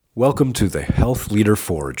Welcome to the Health Leader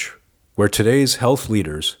Forge, where today's health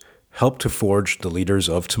leaders help to forge the leaders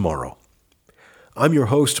of tomorrow. I'm your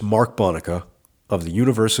host, Mark Bonica, of the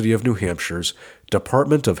University of New Hampshire's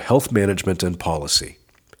Department of Health Management and Policy.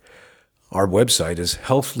 Our website is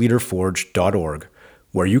healthleaderforge.org,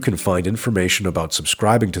 where you can find information about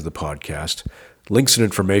subscribing to the podcast, links and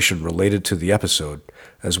information related to the episode,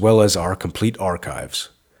 as well as our complete archives.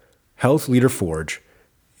 Health Leader Forge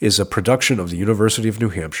is a production of the University of New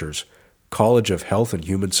Hampshire's College of Health and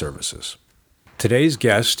Human Services. Today's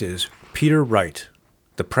guest is Peter Wright,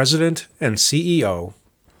 the President and CEO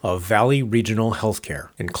of Valley Regional Healthcare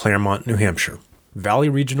in Claremont, New Hampshire. Valley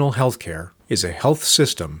Regional Healthcare is a health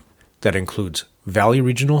system that includes Valley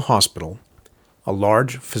Regional Hospital, a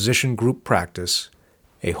large physician group practice,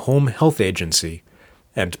 a home health agency,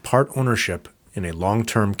 and part ownership in a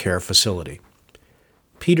long-term care facility.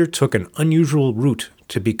 Peter took an unusual route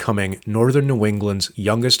to becoming Northern New England's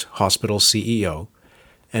youngest hospital CEO,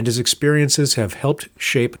 and his experiences have helped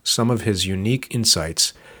shape some of his unique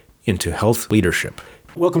insights into health leadership.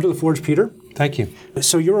 Welcome to the Forge, Peter. Thank you.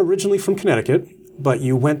 So you're originally from Connecticut, but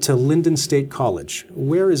you went to Linden State College.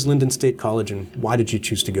 Where is Linden State College, and why did you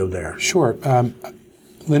choose to go there? Sure.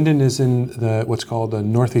 Linden is in what's called the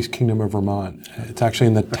Northeast Kingdom of Vermont. It's actually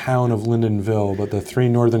in the town of Lindenville, but the three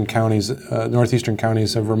northern counties, northeastern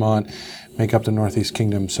counties of Vermont make up the Northeast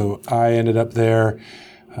Kingdom. So I ended up there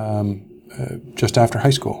just after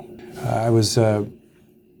high school. I was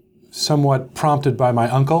somewhat prompted by my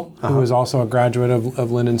uncle, who was also a graduate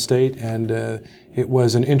of Linden State, and it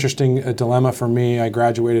was an interesting dilemma for me. I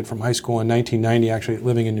graduated from high school in 1990, actually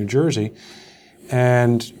living in New Jersey,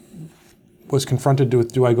 and was confronted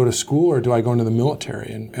with, do I go to school or do I go into the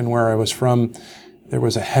military? And where I was from, there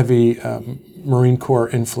was a heavy Marine Corps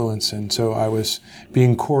influence, and so I was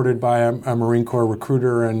being courted by a Marine Corps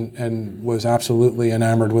recruiter and was absolutely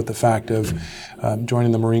enamored with the fact of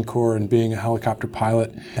joining the Marine Corps and being a helicopter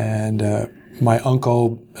pilot. And my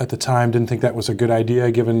uncle at the time didn't think that was a good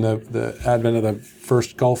idea given the advent of the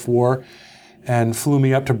first Gulf War, and flew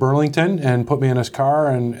me up to Burlington and put me in his car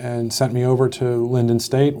and sent me over to Linden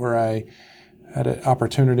State, where I had an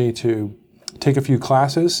opportunity to take a few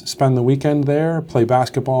classes, spend the weekend there, play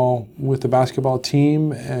basketball with the basketball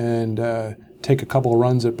team, and take a couple of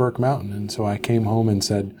runs at Burke Mountain. And so I came home and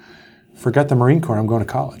said, forget the Marine Corps, I'm going to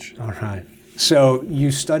college. All right. So you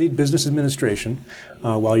studied business administration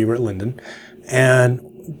while you were at Linden.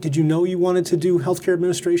 And did you know you wanted to do healthcare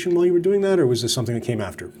administration while you were doing that, or was this something that came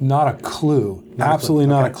after? Not a clue. Absolutely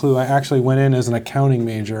not a clue. I actually went in as an accounting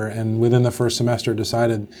major, and within the first semester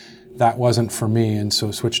decided that wasn't for me, and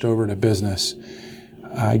so switched over to business.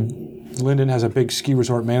 Linden has a big ski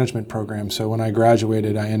resort management program, so when I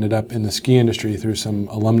graduated, I ended up in the ski industry through some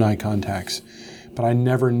alumni contacts. But I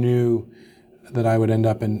never knew that I would end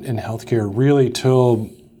up in healthcare really till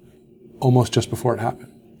almost just before it happened.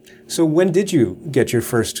 So when did you get your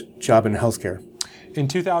first job in healthcare? In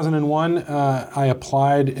 2001, I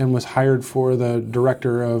applied and was hired for the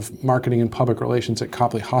Director of Marketing and Public Relations at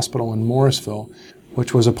Copley Hospital in Morrisville,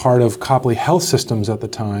 which was a part of Copley Health Systems at the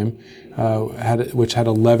time, which had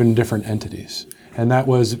 11 different entities. And that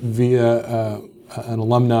was via an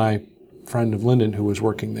alumni friend of Linden who was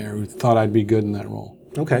working there, who thought I'd be good in that role.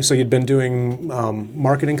 Okay, so you'd been doing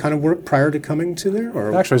marketing kind of work prior to coming to there?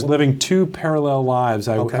 Or? Actually, I was living two parallel lives.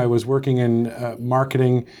 I was working in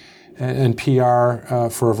marketing and PR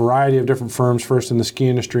for a variety of different firms, first in the ski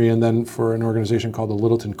industry and then for an organization called the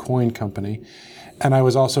Littleton Coin Company. And I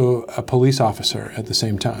was also a police officer at the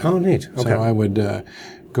same time. Oh, neat. Okay. So I would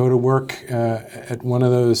go to work at one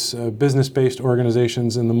of those business-based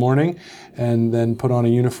organizations in the morning and then put on a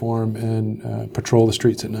uniform and patrol the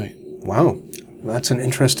streets at night. Wow. That's an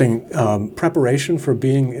interesting preparation for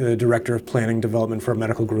being the Director of Planning Development for a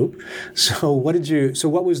medical group. So what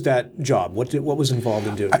was that job? What was involved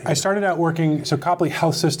in doing? I started out working, so Copley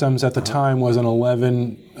Health Systems at the time was an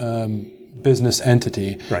 11 business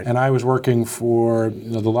entity, right. And I was working for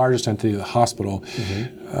the largest entity, the hospital.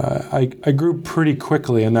 Mm-hmm. I grew pretty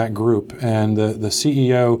quickly in that group, and the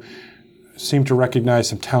CEO seemed to recognize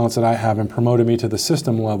some talents that I have and promoted me to the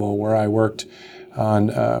system level, where I worked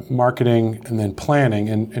on marketing and then planning,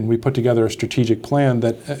 and we put together a strategic plan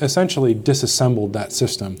that essentially disassembled that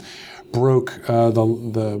system, broke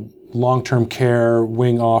the long-term care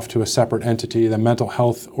wing off to a separate entity, the mental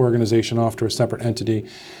health organization off to a separate entity,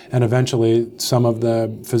 and eventually some of the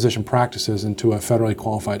physician practices into a federally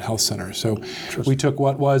qualified health center. So we took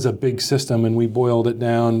what was a big system and we boiled it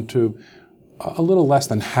down to a little less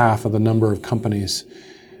than half of the number of companies.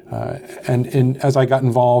 And as I got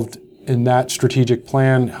involved in that strategic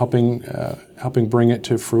plan, helping bring it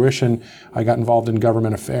to fruition. I got involved in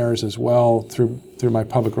government affairs as well through my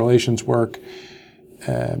public relations work,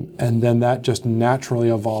 and then that just naturally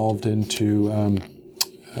evolved into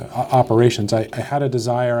operations. I had a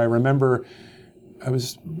desire. I remember I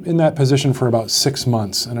was in that position for about 6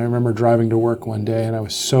 months, and I remember driving to work one day, and I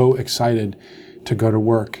was so excited to go to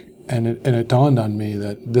work, and it dawned on me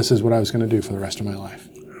that this is what I was going to do for the rest of my life.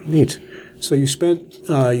 Neat. So you spent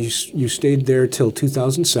you stayed there till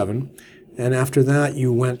 2007, and after that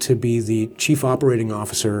you went to be the Chief Operating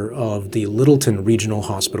Officer of the Littleton Regional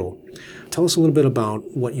Hospital. Tell us a little bit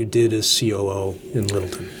about what you did as COO in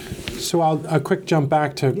Littleton. So I'll quick jump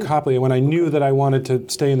back to Copley. When I knew that I wanted to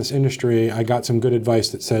stay in this industry, I got some good advice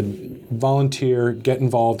that said, volunteer, get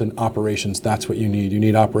involved in operations. That's what you need. You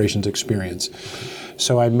need operations experience.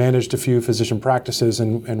 So I managed a few physician practices,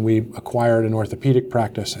 and we acquired an orthopedic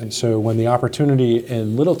practice. And so when the opportunity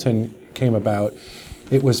in Littleton came about,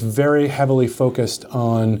 it was very heavily focused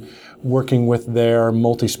on working with their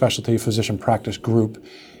multi-specialty physician practice group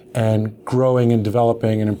and growing and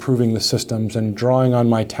developing and improving the systems and drawing on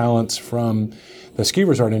my talents from the ski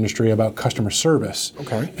resort industry about customer service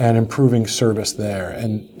and improving service there.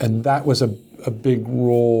 And that was a big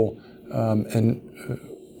role,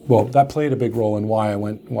 that played a big role in why I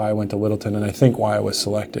went to Littleton, and I think why I was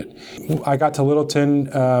selected. I got to Littleton,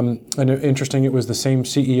 and interesting, it was the same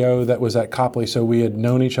CEO that was at Copley, so we had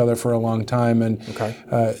known each other for a long time. And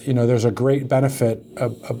there's a great benefit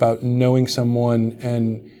about knowing someone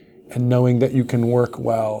and knowing that you can work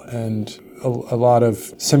well, and a lot of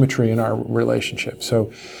symmetry in our relationship.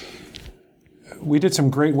 So we did some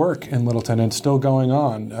great work in Littleton, and it's still going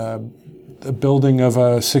on. The building of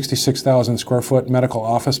a 66,000 square foot medical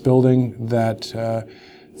office building that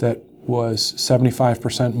was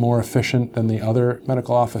 75% more efficient than the other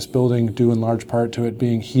medical office building, due in large part to it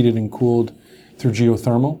being heated and cooled through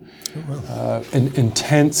geothermal.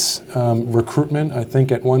 Intense recruitment. I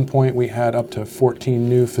think at one point we had up to 14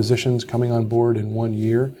 new physicians coming on board in 1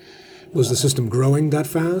 year. Was the system growing that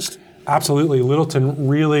fast? Absolutely. Littleton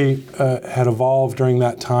really had evolved during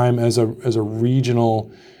that time as a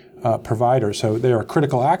regional provider. So they're a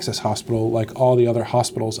critical access hospital like all the other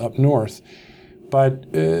hospitals up north,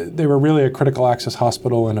 but they were really a critical access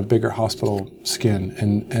hospital in a bigger hospital skin.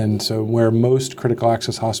 And so where most critical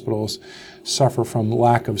access hospitals suffer from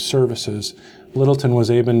lack of services, Littleton was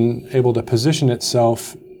able to position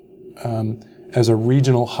itself as a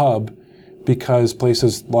regional hub because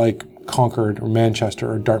places like Concord or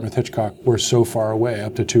Manchester or Dartmouth-Hitchcock were so far away,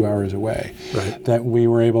 up to 2 hours away, that we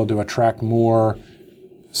were able to attract more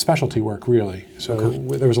specialty work, really. So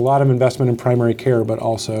there was a lot of investment in primary care, but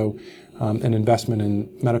also an investment in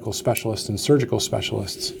medical specialists and surgical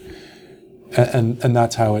specialists. And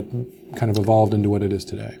that's how it kind of evolved into what it is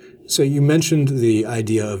today. So you mentioned the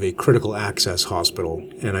idea of a critical access hospital,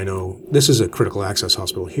 and I know this is a critical access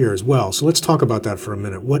hospital here as well. So let's talk about that for a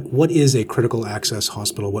minute. What is a critical access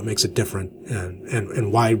hospital? What makes it different?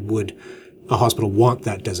 And why would a hospital want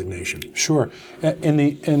that designation? Sure. In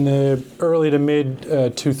the early to mid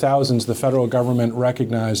 2000s, the federal government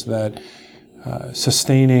recognized that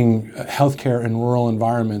sustaining healthcare in rural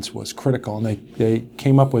environments was critical, and they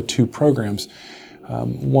came up with two programs.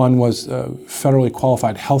 One was federally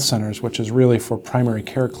qualified health centers, which is really for primary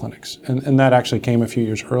care clinics, and that actually came a few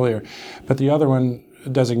years earlier. But the other one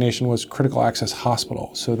designation was critical access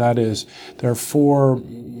hospital. So that is, there are four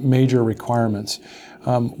major requirements.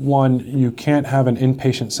 One, you can't have an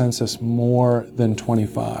inpatient census more than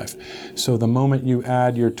 25. So the moment you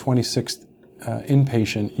add your 26th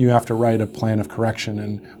inpatient, you have to write a plan of correction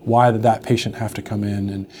and why did that patient have to come in,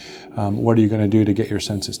 and what are you going to do to get your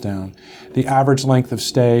census down. The average length of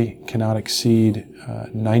stay cannot exceed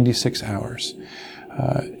 96 hours.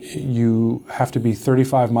 You have to be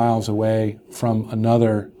 35 miles away from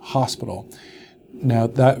another hospital. Now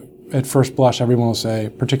that, at first blush, everyone will say,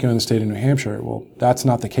 particularly in the state of New Hampshire, well, that's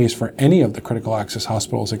not the case for any of the critical access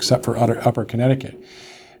hospitals except for Upper Connecticut.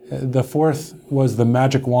 The fourth was the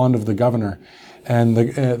magic wand of the governor, and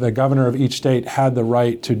the governor of each state had the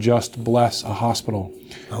right to just bless a hospital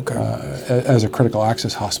as a critical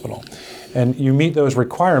access hospital. And you meet those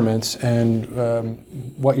requirements, and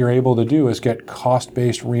what you're able to do is get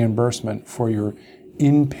cost-based reimbursement for your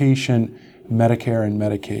inpatient Medicare and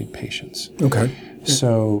Medicaid patients. Okay.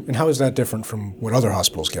 So, and how is that different from what other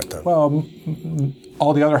hospitals get then? Well,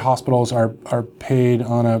 all the other hospitals are paid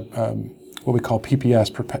on a what we call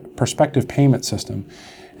PPS, prospective payment system,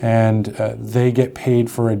 and they get paid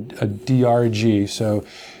for a DRG. So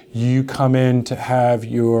you come in to have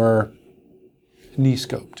your knee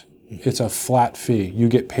scoped, It's a flat fee. You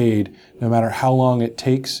get paid no matter how long it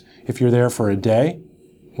takes. If you're there for a day,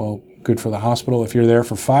 well, good for the hospital. If you're there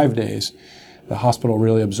for 5 days, the hospital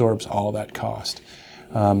really absorbs all that cost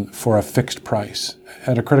for a fixed price.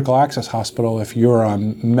 At a critical access hospital, if you're a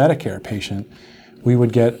Medicare patient, we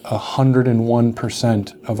would get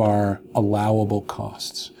 101% of our allowable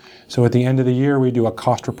costs. So at the end of the year, we do a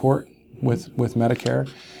cost report with Medicare,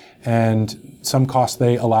 and some costs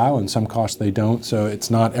they allow and some costs they don't, so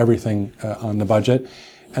it's not everything on the budget.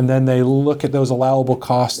 And then they look at those allowable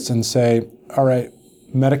costs and say, all right,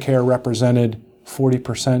 Medicare represented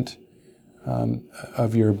 40%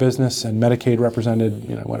 of your business, and Medicaid represented,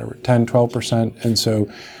 10, 12%, and so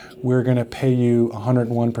we're going to pay you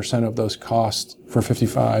 101% of those costs for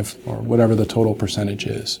 55 or whatever the total percentage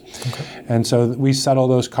is. Okay. And so we settle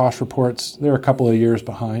those cost reports. They're a couple of years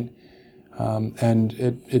behind, and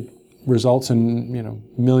it results in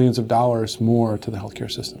millions of dollars more to the healthcare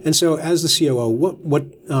system. And so, as the COO,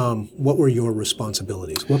 what were your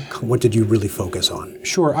responsibilities? What did you really focus on?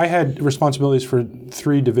 Sure, I had responsibilities for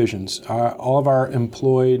 3 divisions: all of our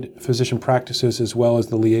employed physician practices, as well as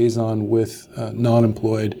the liaison with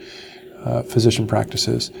non-employed physician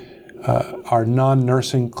practices. Our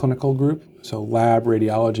non-nursing clinical group, so lab,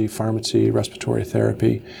 radiology, pharmacy, respiratory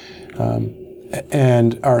therapy,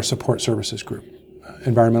 and our support services group.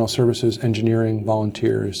 Environmental services, engineering,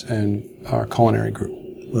 volunteers, and our culinary group.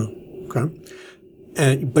 Well,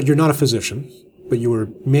 okay. But you're not a physician, but you were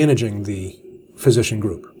managing the physician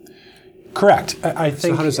group. Correct. I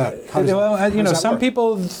think. So how does that? Some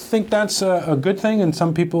people think that's a good thing, and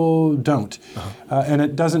some people don't, and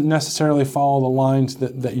it doesn't necessarily follow the lines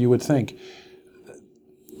that you would think.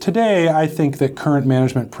 Today, I think that current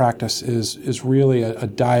management practice is really a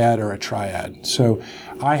dyad or a triad. So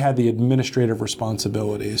I had the administrative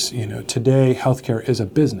responsibilities. Today, healthcare is a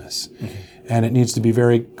business, and it needs to be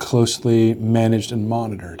very closely managed and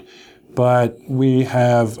monitored. But we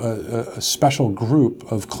have a special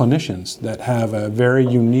group of clinicians that have a very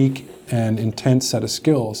unique and intense set of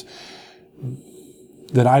skills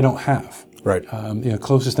that I don't have. Right.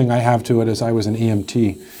 Closest thing I have to it is I was an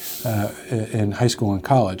EMT in high school and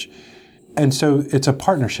college. And so it's a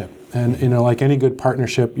partnership. And, like any good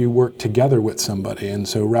partnership, you work together with somebody. And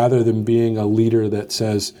so rather than being a leader that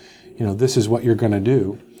says, this is what you're going to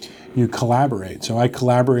do, you collaborate. So I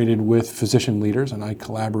collaborated with physician leaders, and I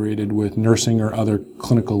collaborated with nursing or other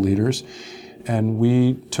clinical leaders. And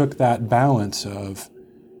we took that balance of,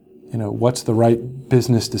 what's the right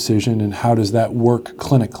business decision and how does that work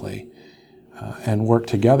clinically? And work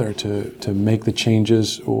together to make the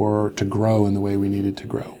changes or to grow in the way we needed to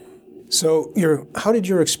grow. So, how did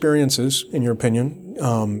your experiences, in your opinion,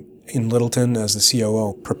 in Littleton as the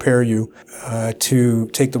COO prepare you to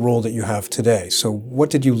take the role that you have today? So,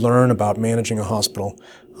 what did you learn about managing a hospital?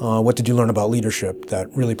 What did you learn about leadership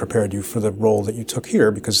that really prepared you for the role that you took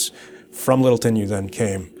here? Because from Littleton, you then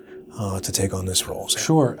came to take on this role. So.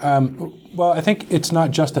 Sure. Well, I think it's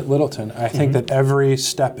not just at Littleton. I think that every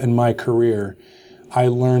step in my career, I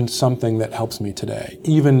learned something that helps me today.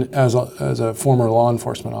 Even as a former law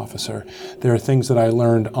enforcement officer, there are things that I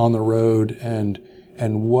learned on the road and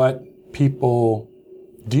what people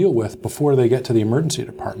deal with before they get to the emergency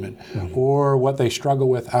department, or what they struggle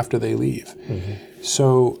with after they leave.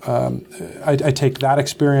 So I take that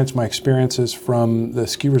experience, my experiences from the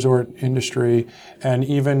ski resort industry, and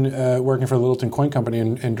even working for the Littleton Coin Company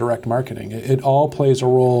in direct marketing. It all plays a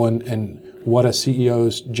role in what a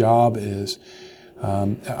CEO's job is.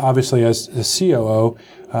 Obviously, as a COO,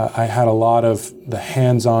 I had a lot of the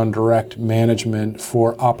hands-on direct management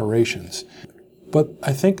for operations. But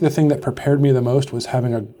I think the thing that prepared me the most was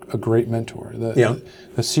having a great mentor. The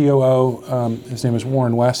COO, his name is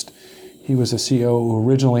Warren West. He was a COO who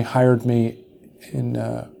originally hired me in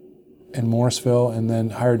Morrisville and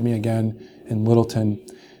then hired me again in Littleton.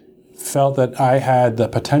 Felt that I had the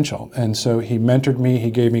potential, and so he mentored me.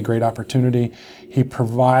 He gave me great opportunity. He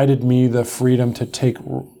provided me the freedom to take,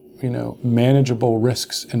 manageable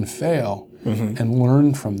risks and fail and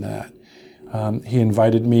learn from that. He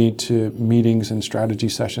invited me to meetings and strategy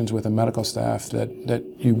sessions with a medical staff that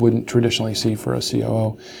you wouldn't traditionally see for a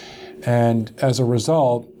COO. And as a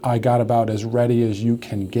result, I got about as ready as you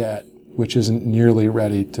can get, which isn't nearly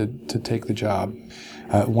ready to take the job.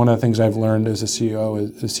 One of the things I've learned as a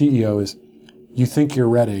CEO is you think you're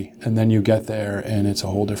ready, and then you get there, and it's a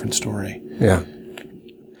whole different story. Yeah.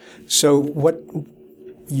 So what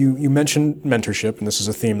you mentioned mentorship, and this is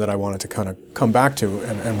a theme that I wanted to kind of come back to,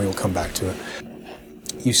 and we will come back to it.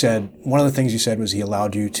 You said, one of the things you said was he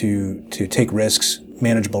allowed you to take risks,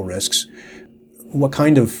 manageable risks. what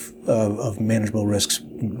kind of manageable risks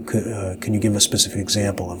can you give a specific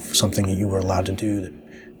example of something that you were allowed to do that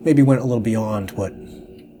maybe went a little beyond what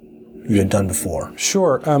you had done before?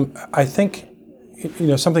 Sure. I think,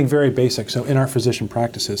 something very basic. So in our physician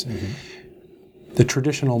practices, the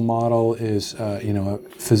traditional model is, a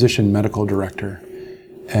physician medical director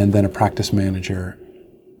and then a practice manager,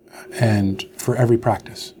 and for every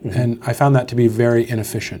practice. And I found that to be very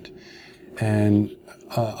inefficient and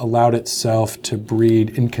allowed itself to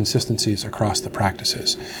breed inconsistencies across the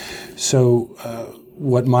practices. So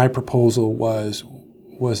what my proposal was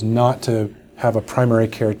not to have a primary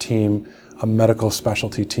care team, a medical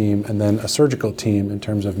specialty team, and then a surgical team in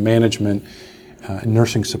terms of management,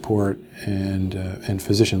 nursing support, and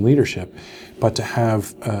physician leadership, but to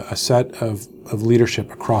have a set of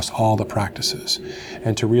leadership across all the practices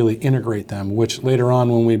and to really integrate them, which later on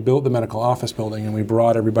when we built the medical office building and we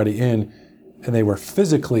brought everybody in and they were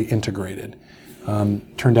physically integrated,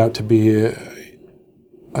 turned out to be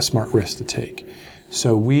a smart risk to take.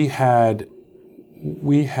 So we had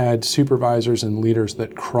supervisors and leaders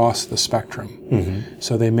that crossed the spectrum.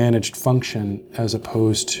 So they managed function as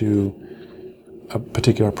opposed to a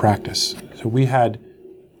particular practice. So we had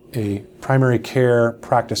a primary care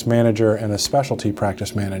practice manager and a specialty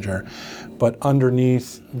practice manager, but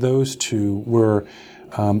underneath those two were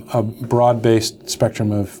a broad-based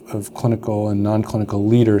spectrum of clinical and non-clinical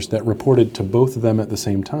leaders that reported to both of them at the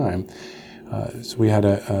same time. So we had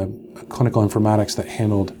a clinical informatics that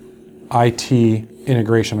handled IT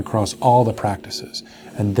integration across all the practices,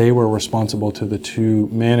 and they were responsible to the two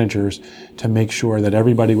managers to make sure that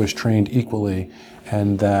everybody was trained equally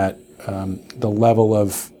and that the level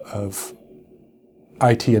of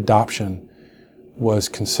IT adoption was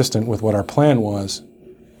consistent with what our plan was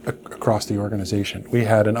across the organization. We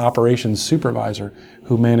had an operations supervisor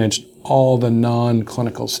who managed all the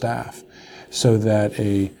non-clinical staff so that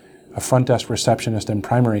a front desk receptionist in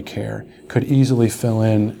primary care could easily fill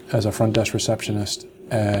in as a front desk receptionist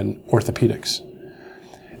and orthopedics.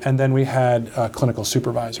 And then we had a clinical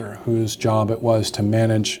supervisor whose job it was to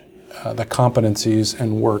manage the competencies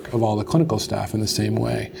and work of all the clinical staff in the same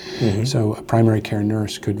way. So a primary care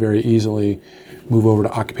nurse could very easily move over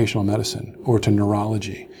to occupational medicine or to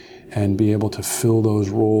neurology and be able to fill those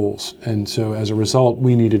roles. And so as a result,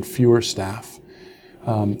 we needed fewer staff.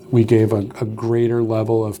 We gave a greater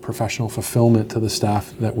level of professional fulfillment to the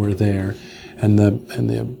staff that were there and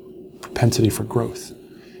the propensity for growth.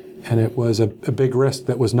 And it was a big risk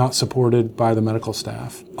that was not supported by the medical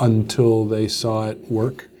staff until they saw it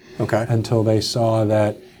work. Okay. Until they saw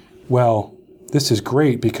that, well, this is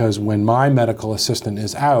great because when my medical assistant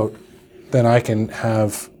is out, then I can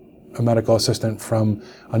have a medical assistant from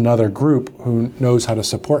another group who knows how to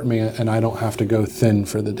support me and I don't have to go thin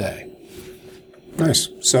for the day. Nice.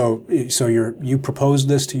 So you proposed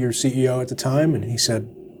this to your CEO at the time, and he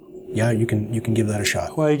said, "Yeah, you can give that a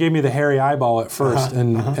shot." Well, he gave me the hairy eyeball at first,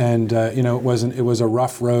 and it was a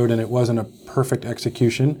rough road, and it wasn't a perfect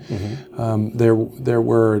execution. There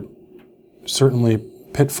were certainly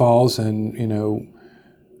pitfalls, and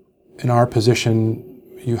in our position,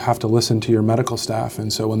 you have to listen to your medical staff,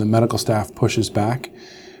 and so when the medical staff pushes back,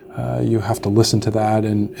 you have to listen to that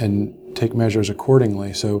and take measures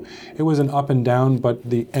accordingly. So it was an up and down, but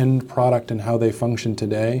the end product and how they function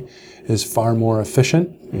today is far more efficient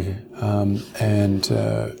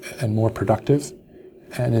and more productive.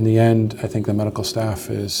 And in the end, I think the medical staff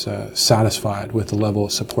is satisfied with the level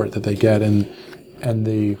of support that they get and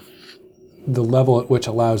the level at which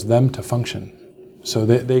allows them to function, so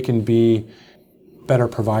that they can be better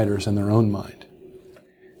providers in their own mind.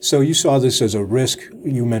 So you saw this as a risk.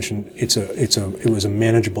 You mentioned it was a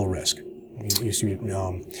manageable risk. And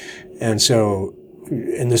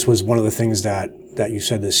this was one of the things that you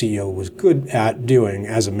said the CEO was good at doing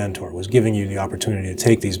as a mentor, was giving you the opportunity to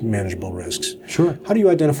take these manageable risks. Sure. How do you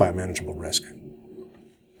identify a manageable risk?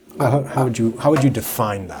 How would you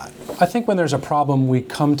define that? I think when there's a problem, we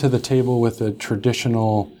come to the table with a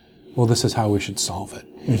traditional, well, this is how we should solve it.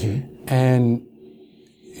 And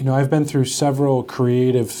I've been through several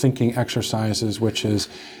creative thinking exercises, which is,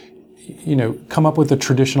 come up with the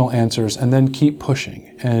traditional answers and then keep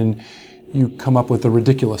pushing. And you come up with the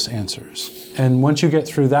ridiculous answers. And once you get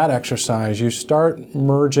through that exercise, you start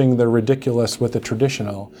merging the ridiculous with the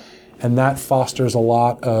traditional. And that fosters a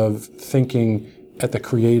lot of thinking at the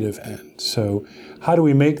creative end. So how do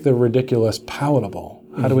we make the ridiculous palatable?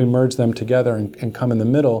 How do we merge them together and come in the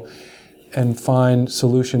middle and find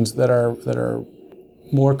solutions that are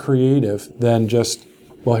more creative than just,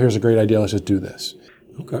 well, here's a great idea, let's just do this.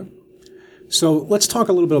 Okay. So let's talk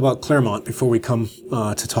a little bit about Claremont before we come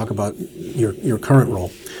to talk about your current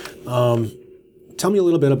role. Tell me a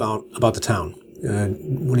little bit about the town.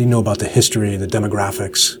 What do you know about the history, the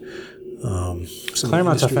demographics?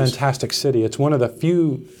 Claremont's a fantastic city. It's one of the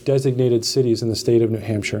few designated cities in the state of New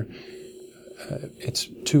Hampshire.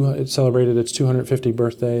 It celebrated its 250th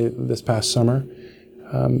birthday this past summer.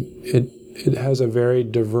 It has a very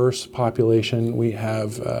diverse population. We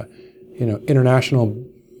have, international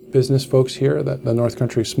business folks here. The North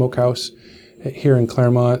Country Smokehouse here in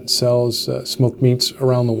Claremont sells smoked meats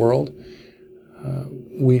around the world.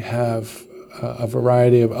 We have a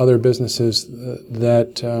variety of other businesses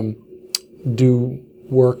that do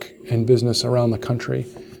work and business around the country.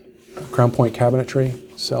 Crown Point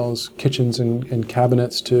Cabinetry sells kitchens and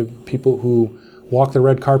cabinets to people who walk the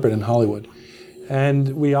red carpet in Hollywood.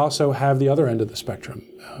 And we also have the other end of the spectrum,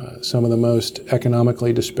 some of the most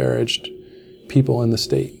economically disparaged people in the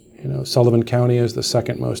state. Sullivan County is the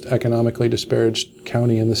second most economically disparaged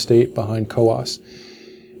county in the state behind Coos.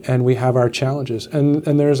 And we have our challenges. And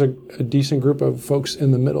there's a decent group of folks in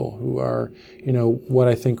the middle who are, what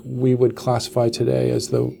I think we would classify today as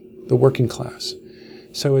the working class.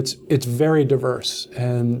 So it's very diverse,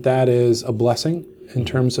 and that is a blessing in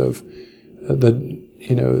terms of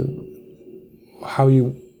how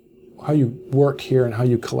you work here and how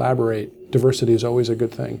you collaborate. Diversity is always a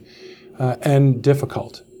good thing, and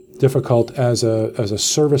difficult as a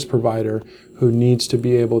service provider who needs to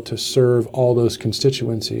be able to serve all those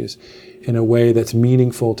constituencies in a way that's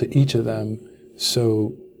meaningful to each of them.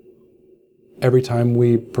 So every time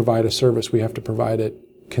we provide a service, we have to provide it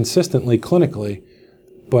consistently, clinically,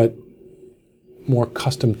 but more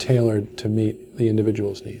custom tailored to meet the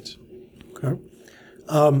individual's needs. Okay.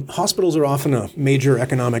 Hospitals are often a major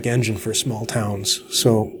economic engine for small towns.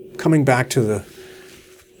 So coming back to the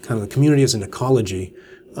kind of the community as an ecology,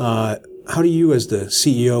 how do you, as the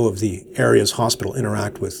CEO of the area's hospital,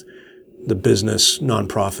 interact with the business,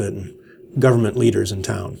 nonprofit, and government leaders in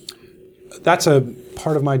town? That's a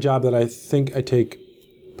part of my job that I think I take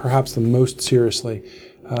perhaps the most seriously.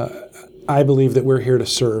 I believe that we're here to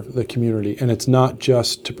serve the community, and it's not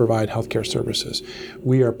just to provide healthcare services.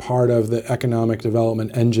 We are part of the economic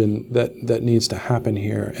development engine that needs to happen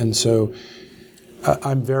here. And so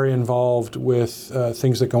I'm very involved with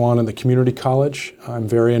things that go on in the community college. I'm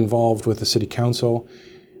very involved with the city council.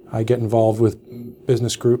 I get involved with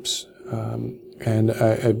business groups, and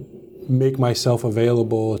I make myself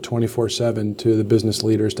available 24/7 to the business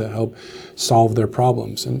leaders to help solve their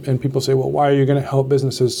problems. And people say, well, why are you going to help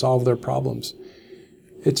businesses solve their problems?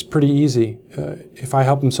 It's pretty easy. If I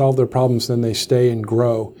help them solve their problems, then they stay and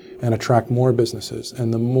grow and attract more businesses.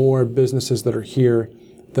 And the more businesses that are here,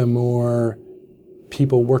 the more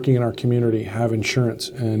people working in our community have insurance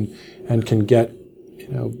and can get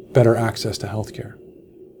better access to healthcare.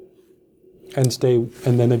 And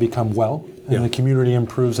then they become well, and the community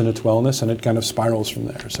improves in its wellness, and it kind of spirals from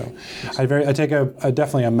there. So, I take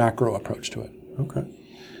definitely a macro approach to it. Okay,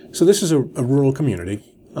 so this is a rural community.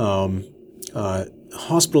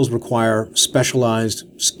 Hospitals require specialized,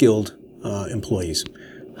 skilled employees.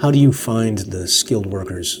 How do you find the skilled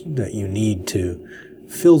workers that you need to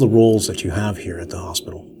fill the roles that you have here at the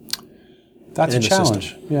hospital? That's a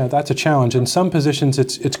challenge. Yeah, that's a challenge. In some positions,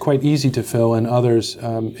 it's quite easy to fill, and others,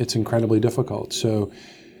 it's incredibly difficult. So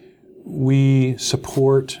we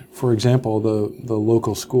support, for example, the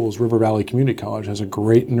local schools. River Valley Community College has a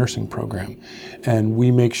great nursing program, and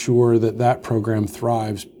we make sure that program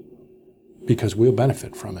thrives because we'll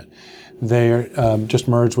benefit from it. They just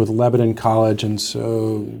merged with Lebanon College, and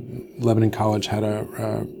so Lebanon College had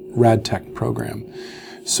a Rad Tech program.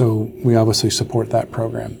 So we obviously support that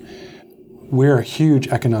program. We're a huge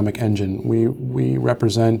economic engine. We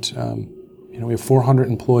represent, we have 400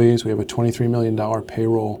 employees. We have a $23 million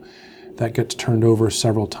payroll that gets turned over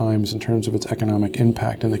several times in terms of its economic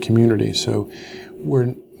impact in the community. So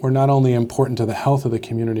we're not only important to the health of the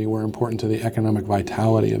community, we're important to the economic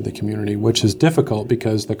vitality of the community, which is difficult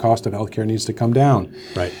because the cost of healthcare needs to come down.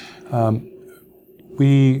 Right.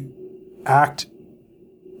 We act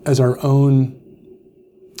as our own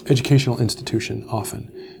educational institution often.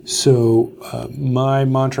 So my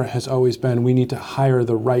mantra has always been, we need to hire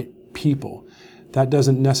the right people. That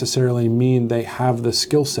doesn't necessarily mean they have the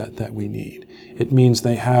skill set that we need. It means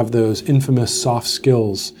they have those infamous soft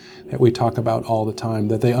skills that we talk about all the time,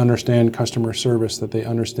 that they understand customer service, that they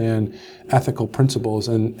understand ethical principles,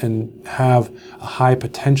 and have a high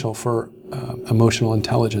potential for emotional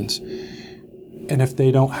intelligence. And if they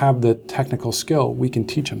don't have the technical skill, we can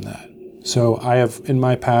teach them that. So in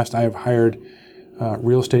my past, I have hired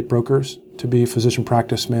real estate brokers to be physician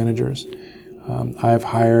practice managers. I have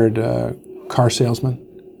hired car salesmen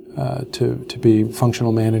to be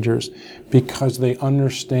functional managers because they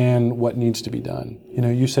understand what needs to be done.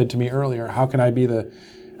 You said to me earlier,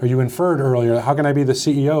 or you inferred earlier, how can I be the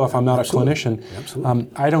CEO if I'm not Absolutely. a clinician? Absolutely.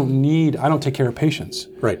 I don't take care of patients.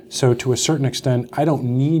 Right. So to a certain extent, I don't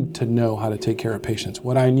need to know how to take care of patients.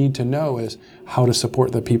 What I need to know is how to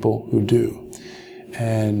support the people who do.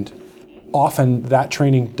 And often that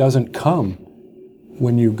training doesn't come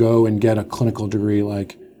when you go and get a clinical degree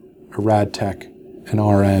like a rad tech, an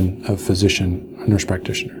RN, a physician, a nurse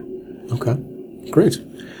practitioner. Okay, great.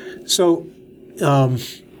 So,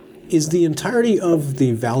 is the entirety of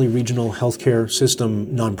the Valley Regional Healthcare System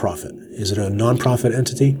nonprofit? Is it a nonprofit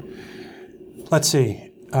entity? Let's see.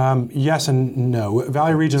 Yes and no.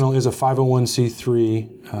 Valley Regional is a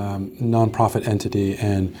 501c3 nonprofit entity,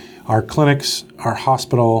 and our clinics, our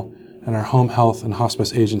hospital, and our home health and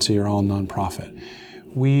hospice agency are all nonprofit.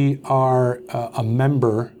 We are a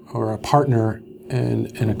member or a partner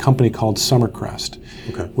in a company called Summercrest,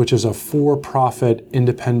 which is a for-profit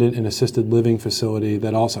independent and assisted living facility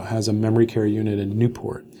that also has a memory care unit in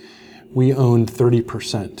Newport. We own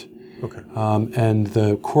 30%. Okay. And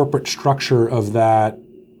the corporate structure of that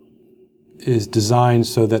is designed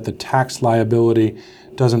so that the tax liability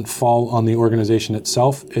doesn't fall on the organization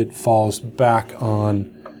itself. It falls back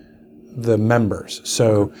on the members.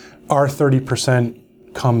 So our 30%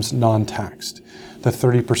 comes non-taxed. The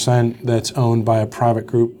 30% that's owned by a private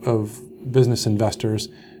group of business investors,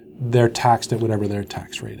 they're taxed at whatever their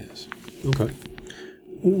tax rate is. Okay.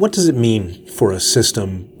 What does it mean for a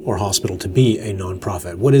system or hospital to be a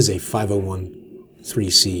nonprofit? What is a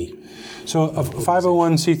 501(c)(3) So a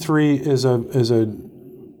 501c3 is a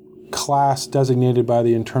class designated by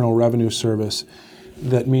the Internal Revenue Service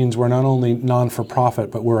that means we're not only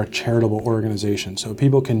non-for-profit, but we're a charitable organization. So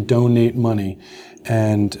people can donate money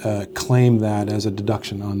and claim that as a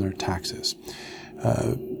deduction on their taxes.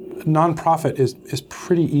 Nonprofit is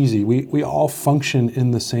pretty easy. We all function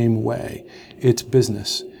in the same way. It's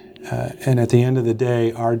business. And at the end of the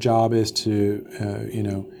day, our job is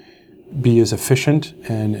to, be as efficient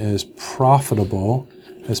and as profitable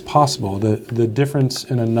as possible. The difference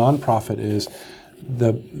in a nonprofit is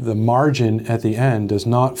the margin at the end does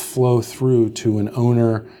not flow through to an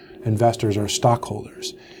owner, investors, or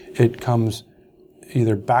stockholders. It comes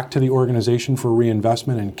either back to the organization for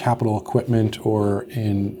reinvestment in capital equipment or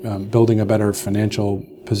in building a better financial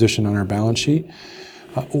position on our balance sheet,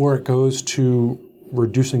 or it goes to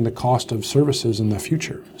reducing the cost of services in the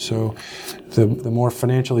future. So the more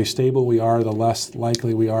financially stable we are, the less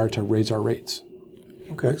likely we are to raise our rates.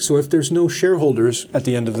 Okay, so if there's no shareholders at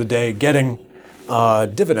the end of the day getting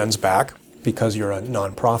dividends back because you're a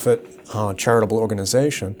nonprofit charitable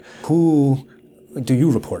organization, who do you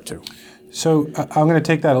report to? So I'm going to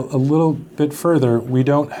take that a little bit further. We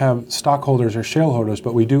don't have stockholders or shareholders,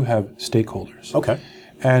 but we do have stakeholders. Okay.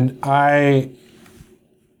 And I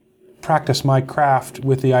practice my craft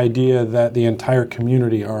with the idea that the entire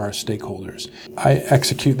community are our stakeholders. I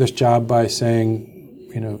execute this job by saying,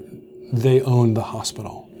 they own the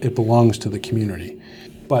hospital. It belongs to the community.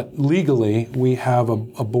 But legally, we have a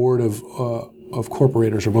board of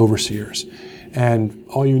corporators, of overseers. And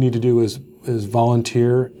all you need to do is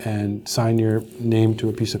volunteer and sign your name to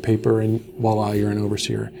a piece of paper, and voila, you're an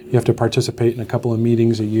overseer. You have to participate in a couple of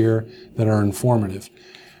meetings a year that are informative.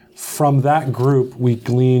 From that group, we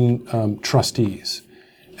glean trustees.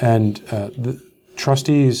 And the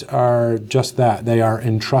trustees are just that. They are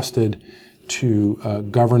entrusted to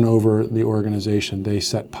govern over the organization. They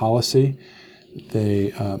set policy.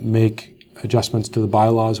 They make adjustments to the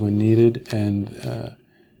bylaws when needed, and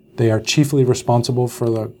they are chiefly responsible for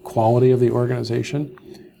the quality of the organization.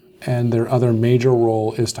 And their other major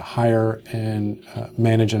role is to hire and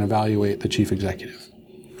manage and evaluate the chief executive.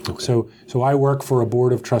 Okay. So I work for a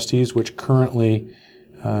board of trustees, which currently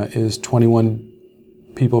is 21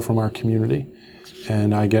 people from our community.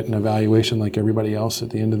 And I get an evaluation like everybody else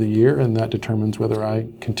at the end of the year, and that determines whether I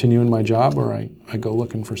continue in my job or I go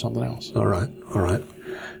looking for something else. All right.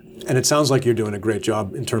 And it sounds like you're doing a great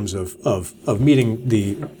job in terms of meeting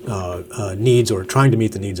the needs, or trying to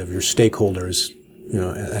meet the needs of your stakeholders,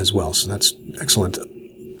 as well. So that's excellent.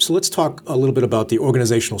 So let's talk a little bit about the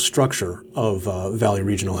organizational structure of Valley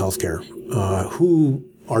Regional Healthcare. Who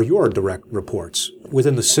are your direct reports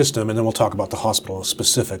within the system? And then we'll talk about the hospital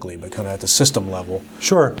specifically, but kind of at the system level.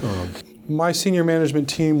 Sure. My senior management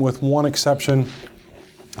team, with one exception,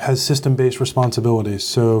 has system-based responsibilities.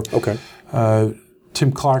 So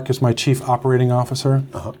Tim Clark is my chief operating officer.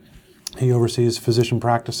 Uh-huh. He oversees physician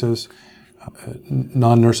practices,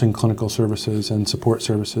 non-nursing clinical services, and support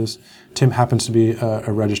services. Tim happens to be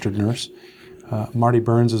a registered nurse. Marty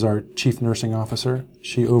Burns is our Chief Nursing Officer.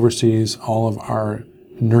 She oversees all of our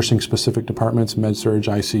nursing-specific departments, med-surg,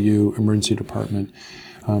 ICU, emergency department.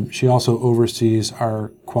 She also oversees our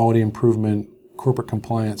quality improvement, corporate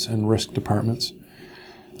compliance, and risk departments.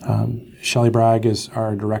 Shelley Bragg is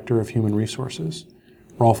our Director of Human Resources.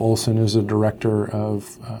 Rolf Olson is the Director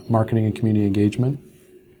of Marketing and Community Engagement.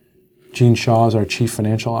 Gene Shaw is our Chief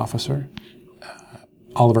Financial Officer.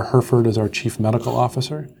 Oliver Herford is our Chief Medical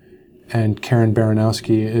Officer. And Karen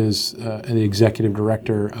Baranowski is the Executive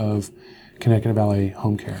Director of Connecticut Valley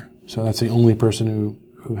Home Care. So that's the only person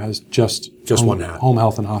who has just one hat. Home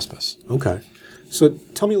health and hospice. Okay. So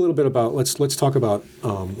tell me a little bit about, let's talk about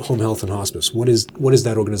home health and hospice. What is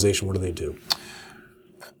that organization? What do they do?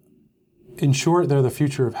 In short, they're the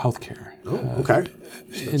future of healthcare. Oh, okay.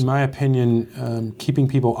 In my opinion, keeping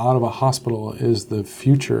people out of a hospital is the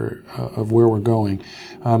future of where we're going.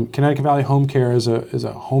 Connecticut Valley Home Care is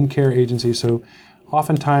a home care agency, so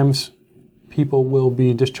oftentimes people will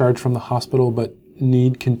be discharged from the hospital but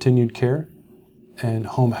need continued care, and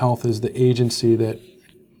home health is the agency that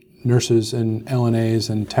nurses and LNAs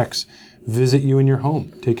and techs visit you in your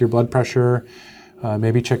home, take your blood pressure,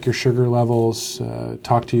 maybe check your sugar levels,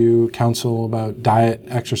 talk to you, counsel about diet,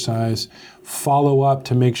 exercise, follow up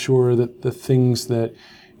to make sure that the things that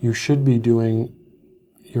you should be doing,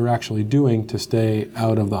 you're actually doing to stay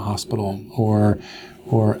out of the hospital or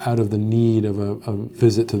out of the need of a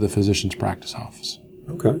visit to the physician's practice office.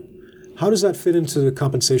 Okay. How does that fit into the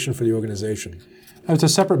compensation for the organization? It's a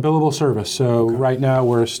separate billable service. So right now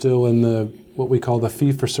we're still in what we call the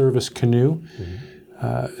fee-for-service canoe.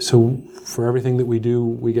 Mm-hmm. So for everything that we do,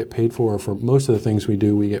 we get paid for. For most of the things we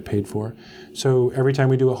do, we get paid for. So every time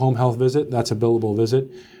we do a home health visit, that's a billable visit.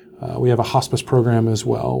 We have a hospice program as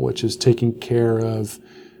well, which is taking care of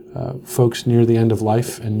folks near the end of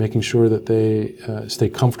life and making sure that they stay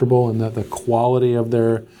comfortable and that the quality of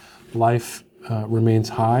their life remains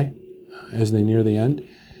high as they near the end.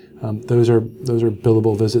 Those are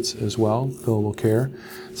billable visits as well, billable care.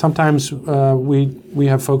 Sometimes we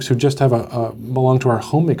have folks who just have belong to our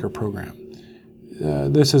homemaker program.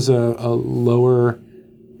 This is a lower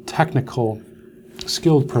technical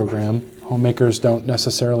skilled program. Homemakers don't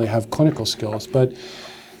necessarily have clinical skills, but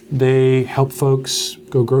they help folks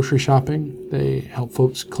go grocery shopping. They help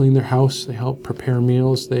folks clean their house. They help prepare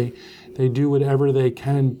meals. They do whatever they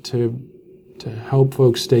can to help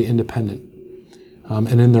folks stay independent.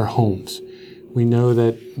 And in their homes. We know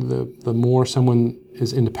that the more someone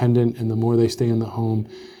is independent and the more they stay in the home,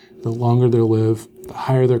 the longer they'll live, the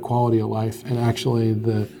higher their quality of life, and actually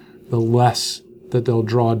the less that they'll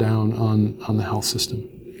draw down on the health system.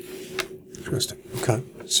 Interesting. Okay.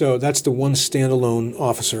 So that's the one standalone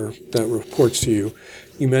officer that reports to you.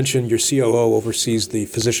 You mentioned your COO oversees the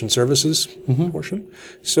physician services portion.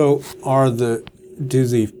 So are the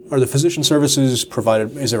physician services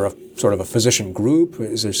provided? Is there a sort of a physician group?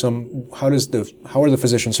 Is there how are the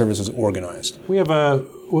physician services organized? We have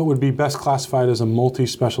what would be best classified as a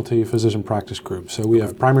multi-specialty physician practice group. So we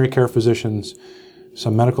have primary care physicians,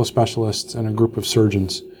 some medical specialists, and a group of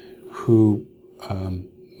surgeons who,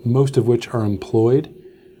 most of which are employed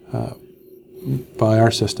by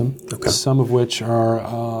our system, some of which are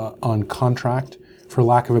on contract. For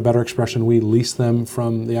lack of a better expression, we lease them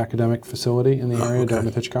from the academic facility in the area,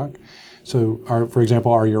 Dartmouth-Hitchcock. So, for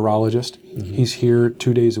example, our urologist, he's here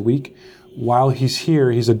 2 days a week. While he's here,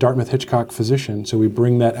 he's a Dartmouth-Hitchcock physician, so we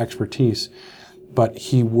bring that expertise, but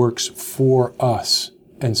he works for us,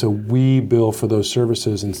 and so we bill for those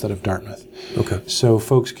services instead of Dartmouth. Okay. So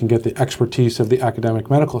folks can get the expertise of the academic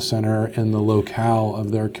medical center in the locale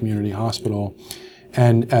of their community hospital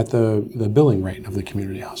and at the billing rate of the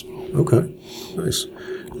community hospital. Okay, nice.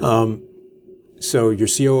 So your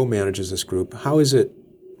COO manages this group. How is it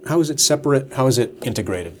separate? How is it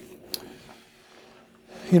integrated?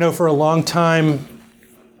 For a long time,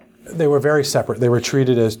 they were very separate. They were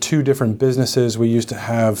treated as two different businesses. We used to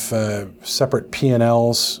have separate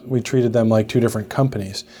P&Ls. We treated them like two different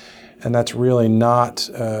companies. And that's really not,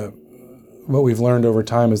 what we've learned over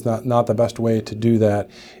time is not the best way to do that.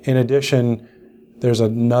 In addition, there's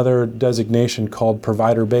another designation called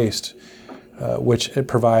provider-based, which it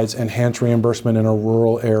provides enhanced reimbursement in a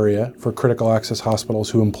rural area for critical access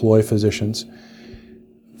hospitals who employ physicians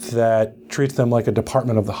that treats them like a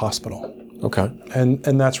department of the hospital. Okay.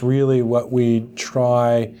 And that's really what we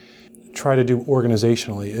try to do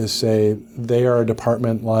organizationally is say they are a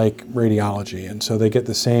department like radiology, and so they get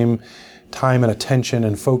the same time and attention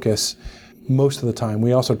and focus most of the time.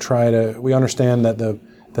 We also we understand that the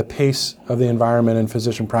the pace of the environment in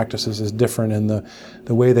physician practices is different, and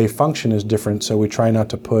the way they function is different, so we try not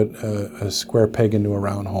to put a square peg into a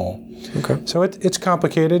round hole. Okay. So it's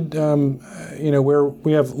complicated.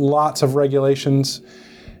 We have lots of regulations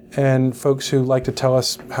and folks who like to tell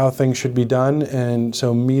us how things should be done, and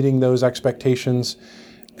so meeting those expectations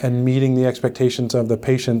and meeting the expectations of the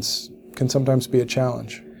patients can sometimes be a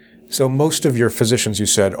challenge. So most of your physicians, you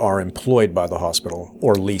said, are employed by the hospital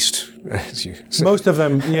or leased, as you said. Most of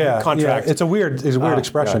them, yeah. Contract. Yeah, it's a weird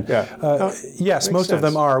expression. Yeah. Yes, most of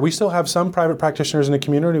them are. We still have some private practitioners in the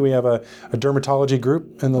community. We have a dermatology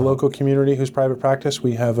group in the local community who's private practice.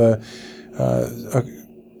 We have a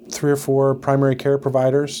 3 or 4 primary care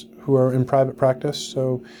providers who are in private practice.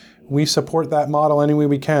 So we support that model any way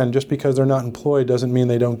we can. Just because they're not employed doesn't mean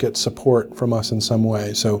they don't get support from us in some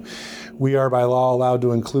way. So we are by law allowed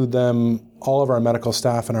to include them, all of our medical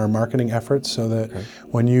staff, in our marketing efforts, so that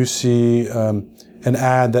when you see an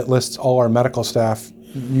ad that lists all our medical staff,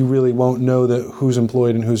 you really won't know that who's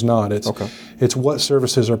employed and who's not. It's what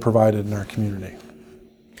services are provided in our community.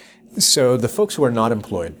 So the folks who are not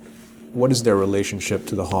employed, what is their relationship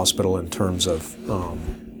to the hospital in terms of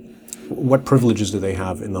what privileges do they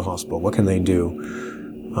have in the hospital? What can they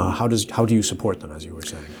do? How do you support them, as you were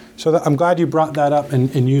saying? So I'm glad you brought that up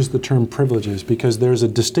and used the term privileges, because there's a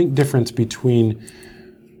distinct difference between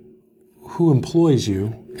who employs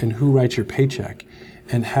you and who writes your paycheck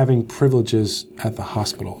and having privileges at the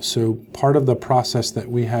hospital. So part of the process that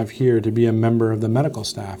we have here to be a member of the medical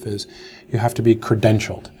staff is you have to be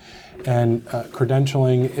credentialed. And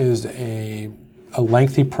credentialing is a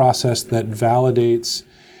lengthy process that validates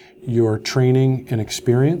your training and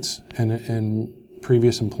experience and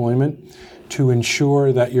previous employment to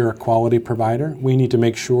ensure that you're a quality provider. We need to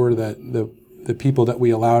make sure that the people that we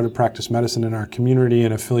allow to practice medicine in our community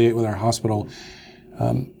and affiliate with our hospital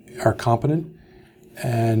are competent,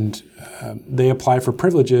 and they apply for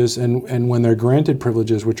privileges, and when they're granted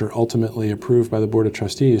privileges, which are ultimately approved by the Board of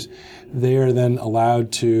Trustees, they are then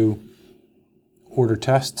allowed to order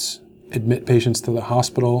tests, admit patients to the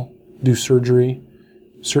hospital, do surgery,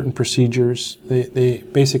 certain procedures. They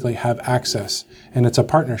basically have access, and it's a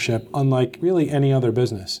partnership unlike really any other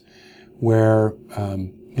business where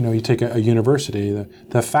you take a university,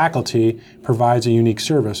 the faculty provides a unique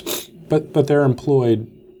service, but they're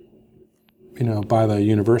employed by the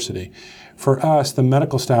university. For us, the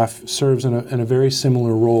medical staff serves in a very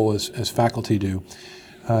similar role as faculty do,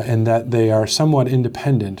 in that they are somewhat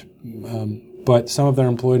independent, but some of them are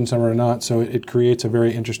employed and some are not, so it creates a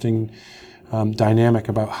very interesting dynamic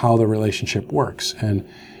about how the relationship works. And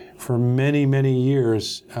for many, many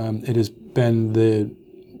years, it has been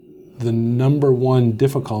the number one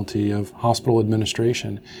difficulty of hospital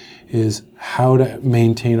administration is how to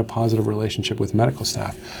maintain a positive relationship with medical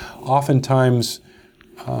staff. Oftentimes,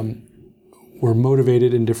 we're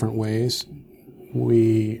motivated in different ways.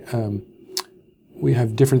 We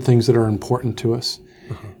have different things that are important to us,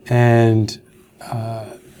 and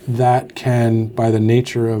that can, by the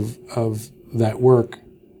nature of that work,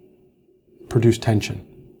 produce tension.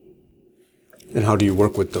 And how do you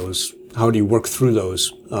work with those? How do you work through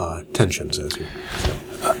those tensions?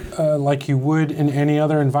 Like you would in any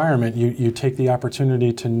other environment, you take the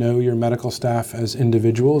opportunity to know your medical staff as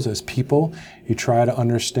individuals, as people. You try to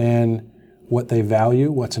understand what they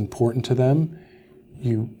value, what's important to them.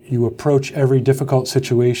 You approach every difficult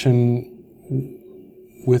situation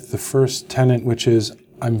with the first tenet, which is,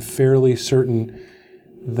 I'm fairly certain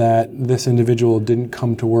that this individual didn't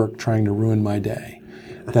come to work trying to ruin my day,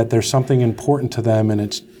 that there's something important to them,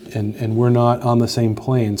 and we're not on the same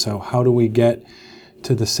plane. So how do we get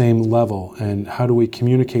to the same level, and how do we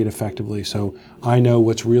communicate effectively so I know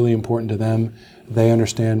what's really important to them, they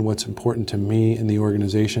understand what's important to me and the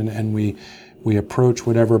organization, and we approach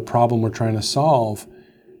whatever problem we're trying to solve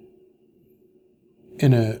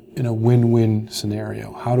in a win-win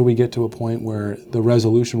scenario. How do we get to a point where the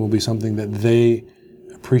resolution will be something that they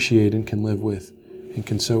appreciate and can live with,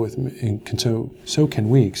 and so can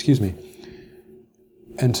we, excuse me.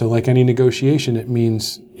 And so, like any negotiation, it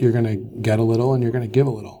means you're going to get a little and you're going to give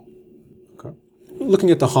a little. Okay.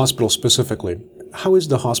 Looking at the hospital specifically, how is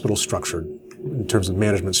the hospital structured in terms of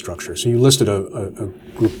management structure? So you listed a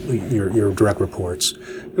group, your direct reports.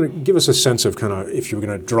 Give us a sense of kind of, if you were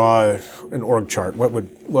going to draw an org chart,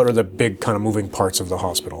 what are the big kind of moving parts of the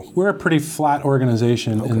hospital? We're a pretty flat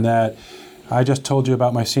organization in that I just told you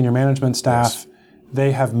about my senior management staff. Yes.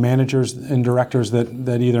 They have managers and directors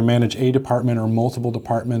that either manage a department or multiple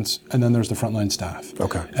departments, and then there's the frontline staff.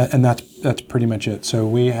 Okay. And that's pretty much it. So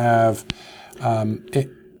we have,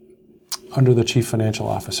 under the chief financial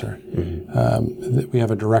officer, we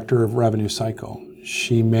have a director of revenue cycle.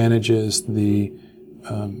 She manages the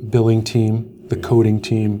billing team, the coding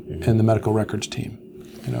team, and the medical records team.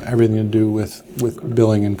 Everything to do with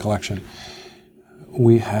billing and collection.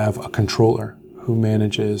 We have a controller who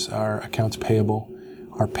manages our accounts payable,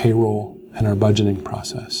 our payroll, and our budgeting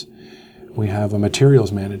process. We have a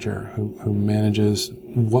materials manager who manages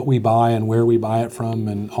what we buy and where we buy it from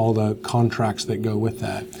and all the contracts that go with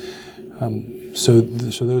that. So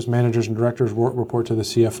those managers and directors report to the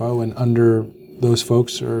CFO, and under those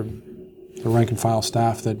folks are the rank and file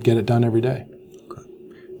staff that get it done every day.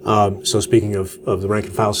 So speaking of the rank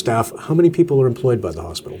and file staff, how many people are employed by the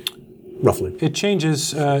hospital, roughly? It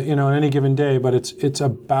changes, on any given day, but it's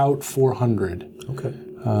about 400. Okay.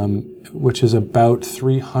 Which is about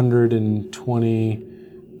 320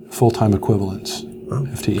 full-time equivalents,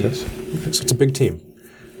 FTEs. Okay. So it's a big team.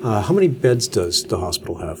 How many beds does the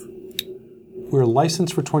hospital have? We're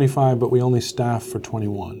licensed for 25, but we only staff for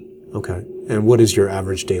 21. Okay. And what is your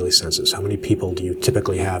average daily census? How many people do you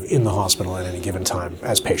typically have in the hospital at any given time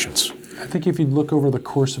as patients? I think if you look over the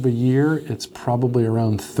course of a year, it's probably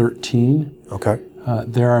around 13. Okay.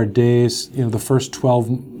 There are days, the first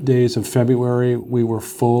 12 days of February, we were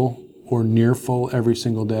full or near full every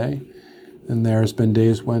single day. And there's been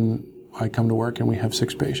days when I come to work and we have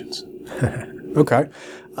 6 patients. Okay.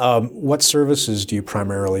 What services do you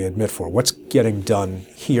primarily admit for? What's getting done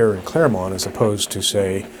here in Claremont as opposed to,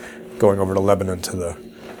 say, going over to Lebanon to the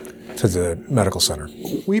medical center?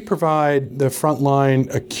 We provide the frontline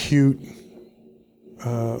acute,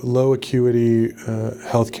 low acuity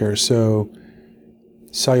healthcare. So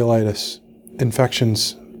cellulitis,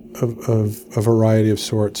 infections of a variety of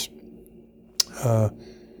sorts,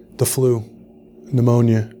 the flu,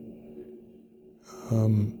 pneumonia,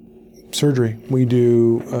 surgery. We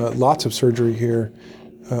do lots of surgery here,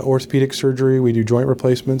 orthopedic surgery. We do joint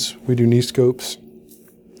replacements. We do knee scopes.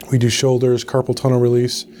 We do shoulders, carpal tunnel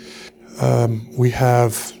release. We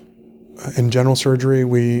have, in general surgery,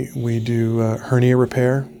 we do hernia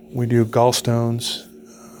repair. We do gallstones.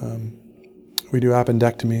 We do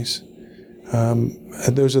appendectomies.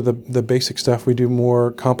 Those are the basic stuff. We do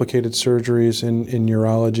more complicated surgeries in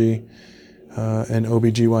urology and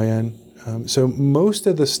OBGYN. So most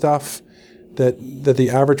of the stuff that the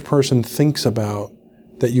average person thinks about,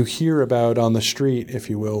 that you hear about on the street, if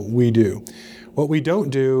you will, we do. What we don't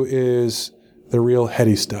do is the real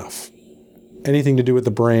heady stuff. Anything to do with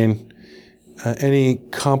the brain, any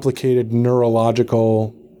complicated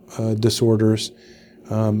neurological disorders.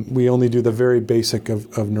 We only do the very basic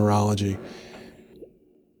of neurology.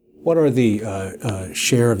 What are the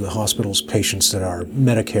share of the hospital's patients that are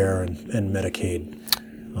Medicare and Medicaid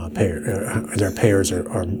their payers are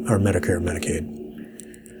Medicare and Medicaid?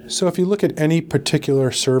 So if you look at any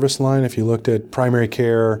particular service line, if you looked at primary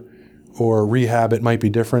care or rehab, it might be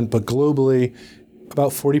different. But globally,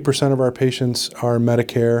 about 40% of our patients are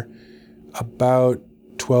Medicare, about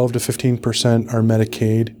 12 to 15% are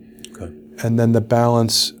Medicaid. Okay. And then the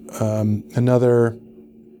balance, another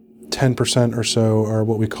 10% or so are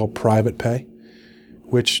what we call private pay,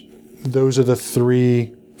 which those are the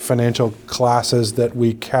 3 financial classes that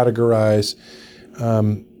we categorize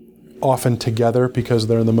often together because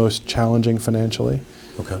they're the most challenging financially.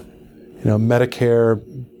 Okay. Medicare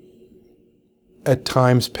at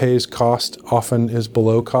times pays cost, often is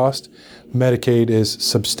below cost. Medicaid is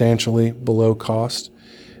substantially below cost.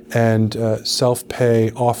 And self-pay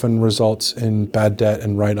often results in bad debt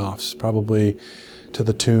and write-offs, probably to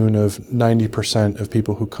the tune of 90% of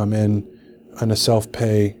people who come in on a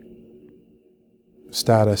self-pay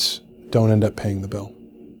status don't end up paying the bill.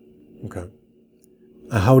 Okay.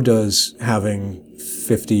 How does having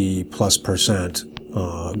 50+%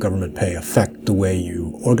 government pay affect the way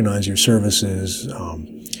you organize your services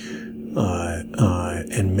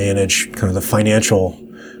and manage kind of the financial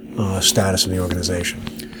status of the organization?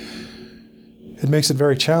 It makes it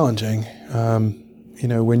very challenging.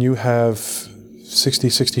 When you have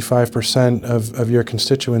 60-65% of your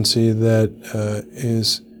constituency that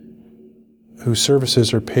whose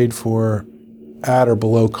services are paid for at or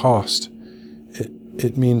below cost,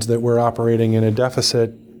 it means that we're operating in a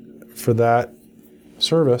deficit for that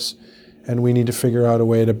service, and we need to figure out a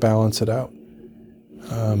way to balance it out.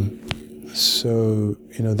 So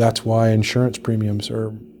that's why insurance premiums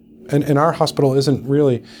are, and our hospital isn't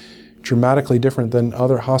really dramatically different than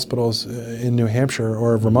other hospitals in New Hampshire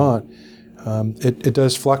or Vermont. It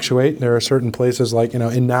does fluctuate. There are certain places like,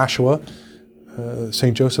 in Nashua,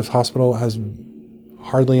 St. Joseph's Hospital has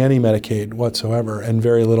hardly any Medicaid whatsoever and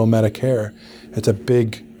very little Medicare. It's a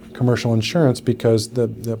big commercial insurance because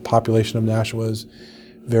the population of Nashua is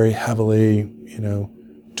very heavily,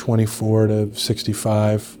 24 to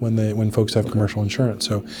 65 when folks have commercial insurance.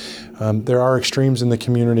 So there are extremes in the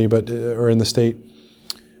community, or in the state,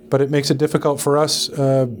 but it makes it difficult for us,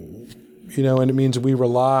 and it means we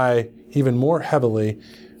rely even more heavily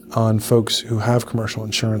on folks who have commercial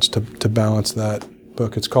insurance to balance that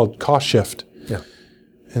book. It's called cost shift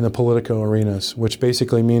in the Politico arenas, which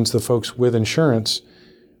basically means the folks with insurance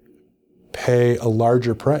pay a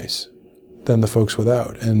larger price than the folks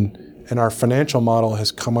without. And our financial model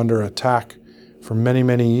has come under attack for many,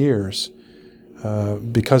 many years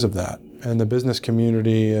because of that. And the business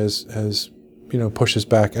community has pushes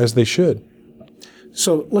back, as they should.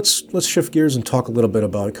 So let's shift gears and talk a little bit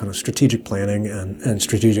about kind of strategic planning and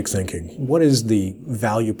strategic thinking. What is the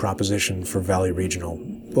value proposition for Valley Regional,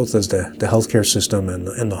 both as the healthcare system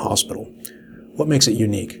and the hospital? What makes it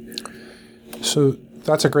unique? So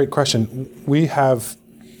that's a great question. We have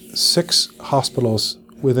 6 hospitals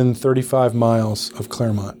within 35 miles of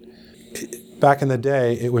Claremont. Back in the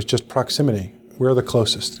day, it was just proximity. We're the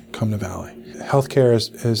closest, come to Valley. Healthcare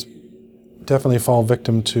has definitely fallen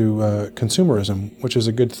victim to consumerism, which is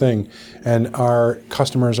a good thing. And our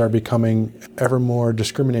customers are becoming ever more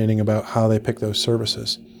discriminating about how they pick those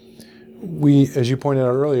services. We, as you pointed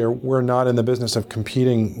out earlier, we're not in the business of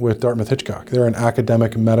competing with Dartmouth Hitchcock. They're an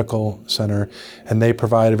academic medical center, and they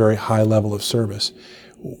provide a very high level of service.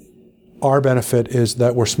 Our benefit is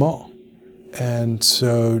that we're small. And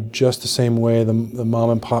so just the same way the mom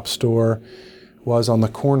and pop store was on the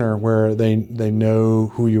corner, where they know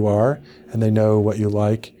who you are and they know what you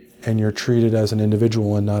like, and you're treated as an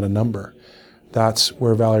individual and not a number. That's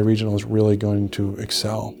where Valley Regional is really going to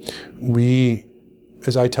excel. We,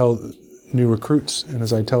 as I tell new recruits and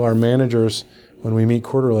as I tell our managers when we meet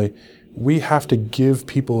quarterly, we have to give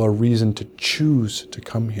people a reason to choose to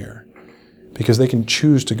come here, because they can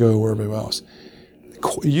choose to go wherever else.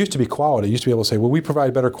 It used to be quality. You used to be able to say, well, we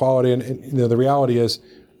provide better quality, and the reality is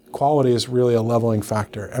quality is really a leveling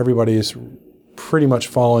factor. Everybody is pretty much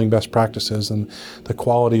following best practices, and the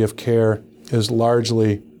quality of care is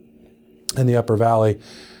largely in the Upper Valley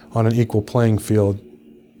on an equal playing field.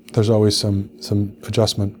 There's always some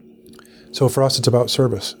adjustment. So for us, it's about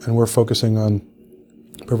service, and we're focusing on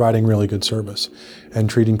providing really good service and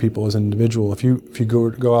treating people as an individual. If you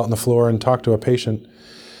go out on the floor and talk to a patient,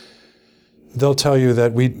 they'll tell you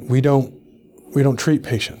that we don't treat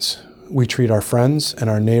patients. We treat our friends and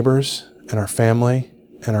our neighbors and our family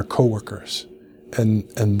and our coworkers,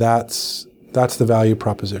 and that's the value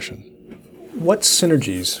proposition. What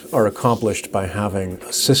synergies are accomplished by having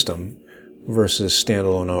a system versus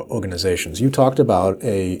standalone organizations? You talked about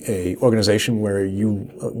a organization where you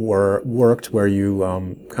worked, where you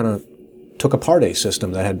kind of took apart a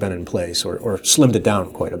system that had been in place, or slimmed it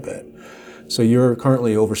down quite a bit. So you're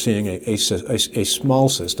currently overseeing a small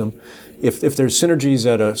system. If there's synergies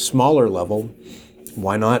at a smaller level,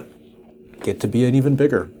 why not get to be an even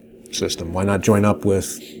bigger system? Why not join up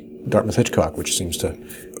with Dartmouth Hitchcock, which seems to...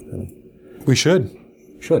 We should.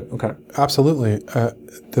 Okay. Absolutely.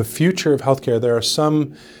 The future of healthcare, there are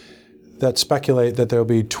some that speculate that there will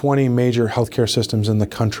be 20 major healthcare systems in the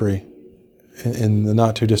country in the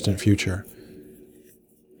not too distant future.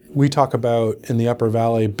 We talk about in the Upper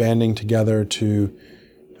Valley banding together to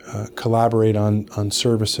collaborate on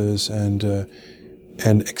services and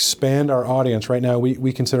expand our audience. Right now,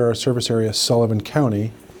 we consider our service area Sullivan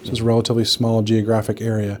County, which is a relatively small geographic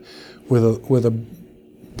area with a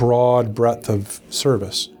broad breadth of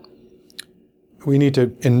service. We need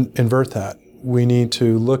to invert that. We need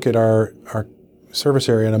to look at our service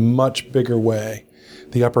area in a much bigger way,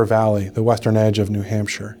 the Upper Valley, the western edge of New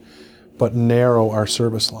Hampshire, but narrow our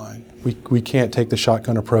service line. We can't take the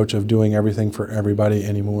shotgun approach of doing everything for everybody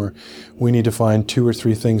anymore. We need to find 2 or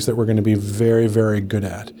 3 things that we're going to be very, very good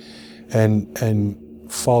at, and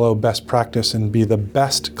follow best practice and be the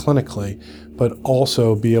best clinically, but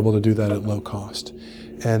also be able to do that at low cost.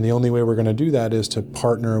 And the only way we're going to do that is to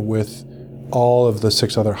partner with all of the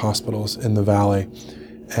 6 other hospitals in the Valley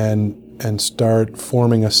and start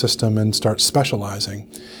forming a system and start specializing.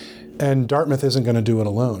 And Dartmouth isn't going to do it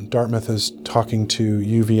alone. Dartmouth is talking to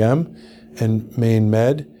UVM and Maine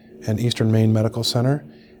Med and Eastern Maine Medical Center,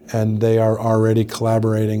 and they are already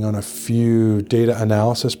collaborating on a few data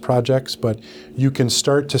analysis projects, but you can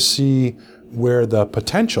start to see where the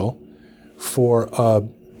potential for a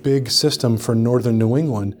big system for northern New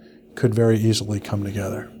England could very easily come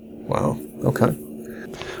together. Wow. Okay.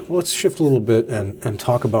 Well, let's shift a little bit and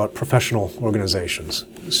talk about professional organizations.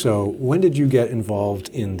 So when did you get involved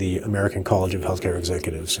in the American College of Healthcare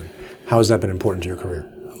Executives, and how has that been important to your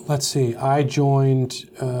career? Let's see. I joined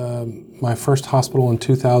my first hospital in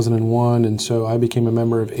 2001, and so I became a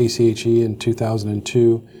member of ACHE in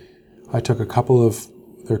 2002. I took a couple of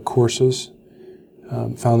their courses,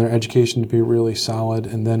 found their education to be really solid,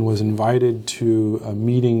 and then was invited to a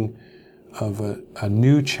meeting of a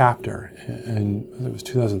new chapter. And it was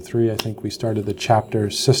 2003, I think, we started the chapter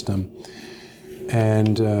system.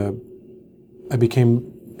 And I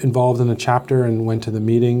became involved in a chapter and went to the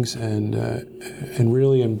meetings and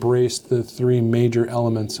really embraced the three major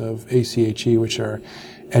elements of ACHE, which are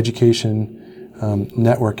education,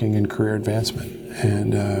 networking, and career advancement.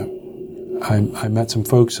 And I met some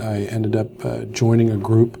folks. I ended up joining a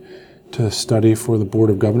group to study for the Board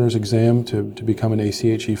of Governors exam to become an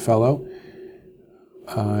ACHE fellow.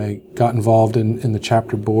 I got involved in the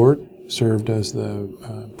chapter board, served as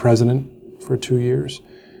the president for 2 years,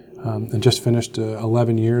 and just finished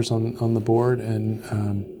 11 years on the board. And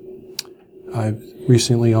I've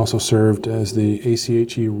recently also served as the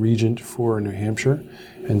ACHE regent for New Hampshire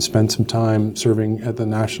and spent some time serving at the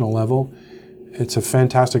national level. It's a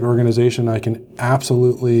fantastic organization. I can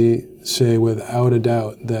absolutely say without a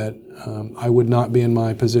doubt that I would not be in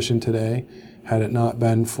my position today had it not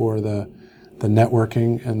been for the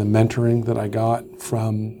networking and the mentoring that I got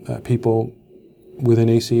from people within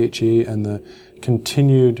ACHE and the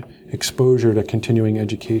continued exposure to continuing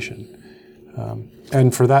education.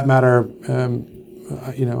 And for that matter,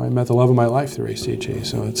 I met the love of my life through ACHE.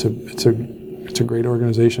 So it's a great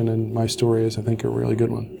organization, and my story is, I think, a really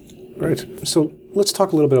good one. Right. So let's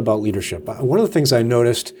talk a little bit about leadership. One of the things I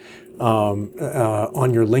noticed on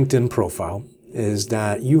your LinkedIn profile is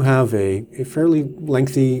that you have a fairly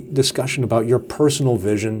lengthy discussion about your personal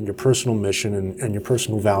vision, your personal mission, and your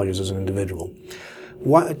personal values as an individual.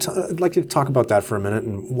 I'd like you to talk about that for a minute,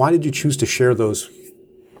 and why did you choose to share those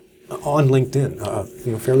on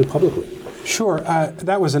LinkedIn, fairly publicly? Sure.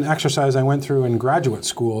 That was an exercise I went through in graduate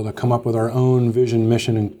school to come up with our own vision,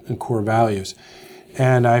 mission, and core values.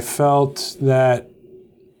 And I felt that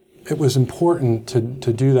it was important to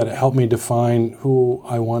do that. It helped me define who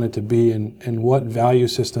I wanted to be and what value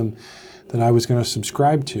system that I was going to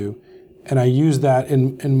subscribe to. And I use that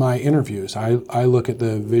in my interviews. I look at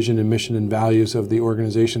the vision and mission and values of the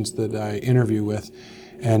organizations that I interview with,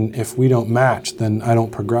 and if we don't match, then I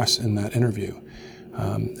don't progress in that interview.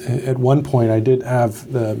 At one point, I did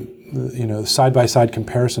have the side-by-side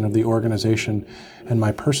comparison of the organization and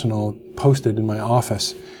my personal posted in my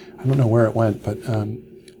office. I don't know where it went, but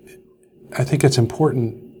I think it's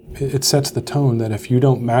important. It sets the tone that if you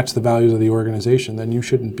don't match the values of the organization, then you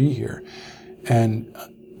shouldn't be here. And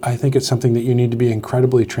I think it's something that you need to be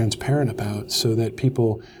incredibly transparent about so that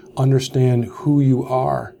people understand who you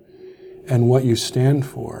are and what you stand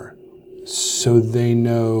for, so they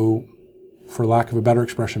know, for lack of a better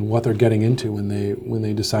expression, what they're getting into when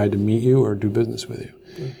they decide to meet you or do business with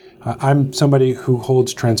you. I'm somebody who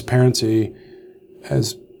holds transparency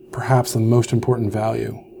as perhaps the most important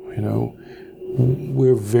value.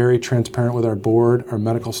 We're very transparent with our board, our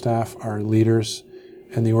medical staff, our leaders,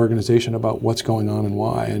 and the organization about what's going on and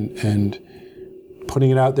why. And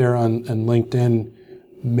putting it out there on LinkedIn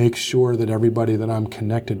makes sure that everybody that I'm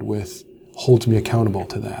connected with holds me accountable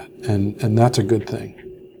to that. And that's a good thing.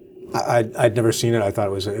 I'd never seen it. I thought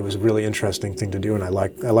it was a really interesting thing to do, and I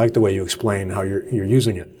like the way you explain how you're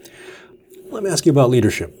using it. Let me ask you about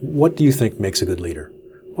leadership. What do you think makes a good leader?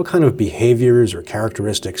 What kind of behaviors or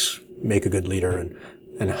characteristics make a good leader,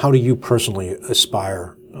 and how do you personally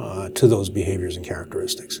aspire to those behaviors and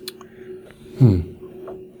characteristics?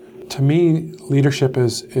 To me, leadership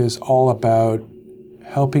is all about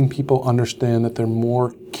helping people understand that they're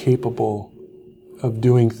more capable of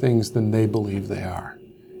doing things than they believe they are.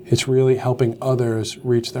 It's really helping others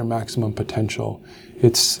reach their maximum potential.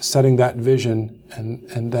 It's setting that vision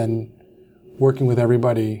and then working with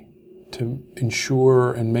everybody to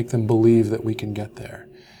ensure and make them believe that we can get there.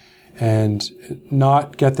 And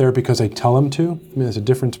not get there because I tell them to. I mean, there's a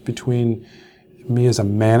difference between me as a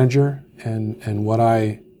manager and what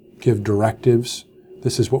I give directives.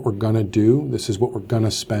 This is what we're going to do. This is what we're going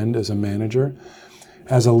to spend as a manager.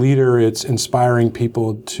 As a leader, it's inspiring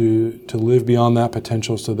people to live beyond that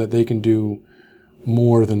potential so that they can do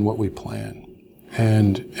more than what we plan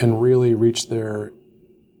and really reach their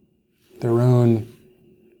own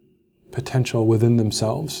potential within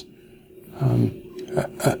themselves,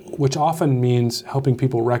 which often means helping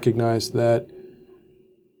people recognize that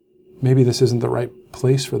maybe this isn't the right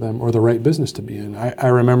place for them or the right business to be in. I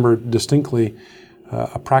remember distinctly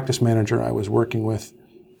a practice manager I was working with,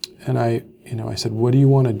 and I said, "What do you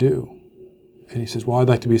want to do?" And he says, "Well, I'd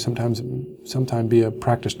like to be sometime be a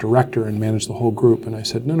practice director and manage the whole group." And I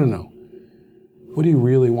said, No. what do you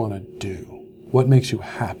really want to do? What makes you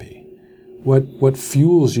happy? What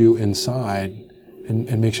fuels you inside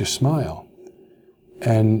and makes you smile?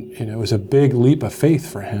 And it was a big leap of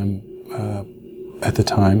faith for him at the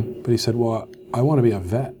time. But he said, well, I want to be a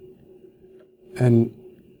vet. And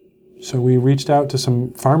so we reached out to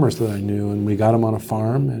some farmers that I knew, and we got him on a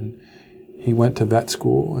farm, and he went to vet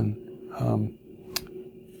school, and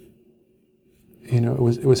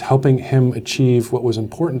it was helping him achieve what was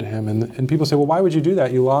important to him. And people say, well, why would you do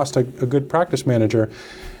that? You lost a good practice manager.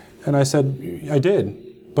 And I said, I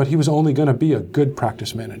did, but he was only going to be a good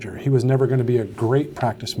practice manager. He was never going to be a great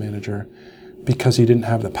practice manager because he didn't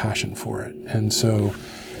have the passion for it. And so,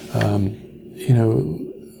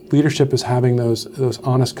 leadership is having those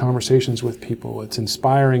honest conversations with people. It's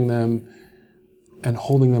inspiring them and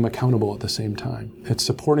holding them accountable at the same time. It's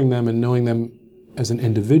supporting them and knowing them as an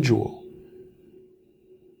individual,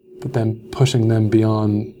 but then pushing them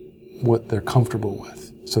beyond what they're comfortable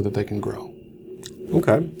with so that they can grow.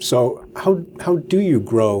 Okay. So how do you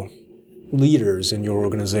grow leaders in your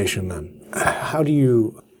organization then? How do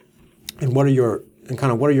you, and what are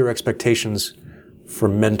your expectations for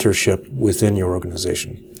mentorship within your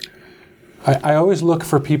organization? I always look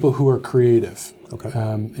for people who are creative. Okay.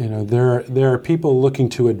 There are people looking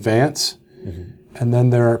to advance, mm-hmm. and then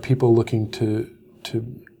there are people looking to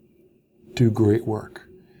do great work.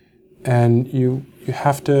 And you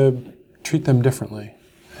have to treat them differently.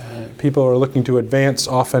 People are looking to advance.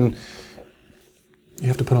 Often you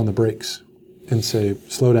have to put on the brakes and say,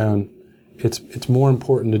 slow down. It's more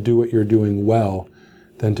important to do what you're doing well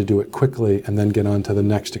than to do it quickly and then get on to the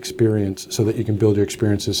next experience so that you can build your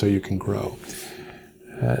experiences so you can grow.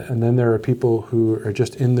 And then there are people who are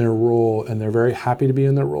just in their role and they're very happy to be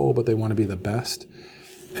in their role, but they want to be the best.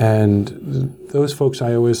 And those folks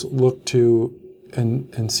I always look to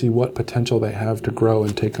and see what potential they have to grow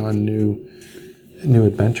and take on new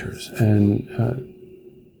adventures. And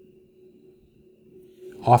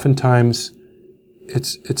oftentimes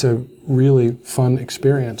it's a really fun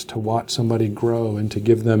experience to watch somebody grow and to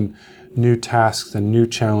give them new tasks and new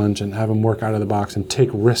challenge and have them work out of the box and take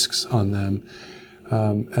risks on them,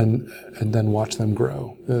 and then watch them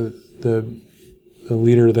grow. The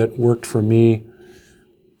leader that worked for me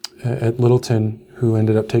at Littleton, who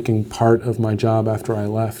ended up taking part of my job after I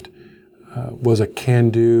left, was a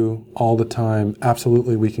can-do all the time.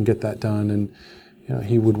 Absolutely, we can get that done. And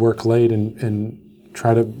he would work late and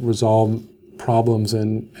try to resolve problems,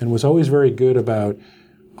 and was always very good about,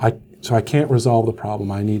 so I can't resolve the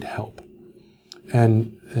problem, I need help.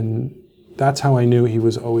 And that's how I knew he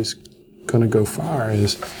was always going to go far,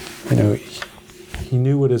 is, he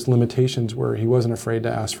knew what his limitations were. He wasn't afraid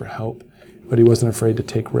to ask for help, but he wasn't afraid to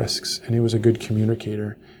take risks, and he was a good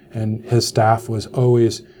communicator, and his staff was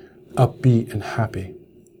always upbeat and happy.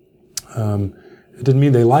 It didn't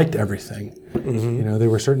mean they liked everything. Mm-hmm. There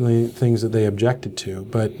were certainly things that they objected to,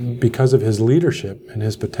 but because of his leadership and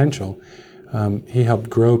his potential, he helped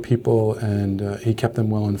grow people, and he kept them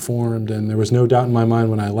well informed. And there was no doubt in my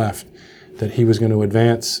mind when I left that he was going to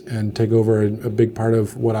advance and take over a big part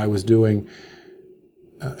of what I was doing,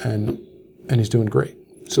 and he's doing great.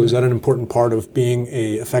 So is that an important part of being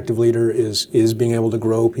an effective leader, is being able to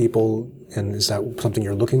grow people, and is that something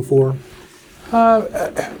you're looking for? I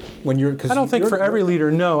don't think for every leader,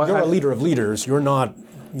 no. You're a leader of leaders. Your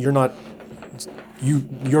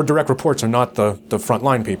direct reports are not the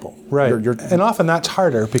frontline people. Right. And often that's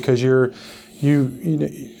harder because a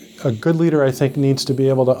good leader, I think, needs to be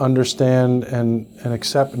able to understand and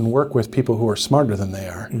accept and work with people who are smarter than they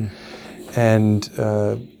are. And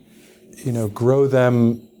grow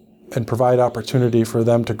them and provide opportunity for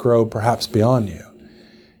them to grow perhaps beyond you.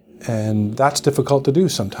 And that's difficult to do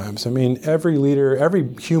sometimes. I mean, every leader,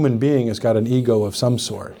 every human being has got an ego of some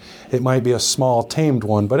sort. It might be a small, tamed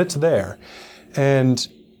one, but it's there. And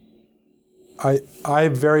I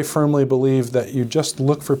very firmly believe that you just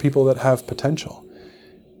look for people that have potential,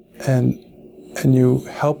 and you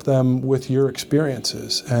help them with your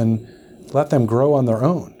experiences and let them grow on their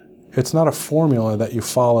own. It's not a formula that you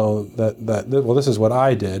follow well, this is what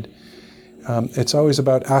I did. It's always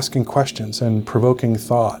about asking questions and provoking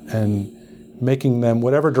thought and making them,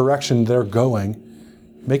 whatever direction they're going,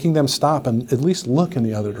 making them stop and at least look in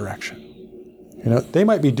the other direction. They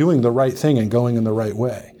might be doing the right thing and going in the right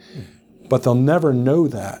way, but they'll never know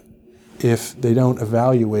that if they don't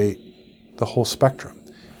evaluate the whole spectrum.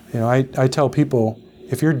 I tell people,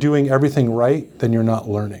 if you're doing everything right, then you're not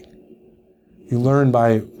learning. You learn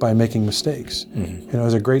by making mistakes. Mm-hmm.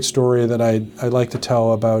 There's a great story that I like to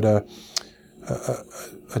tell about a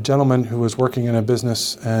gentleman who was working in a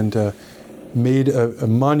business and made a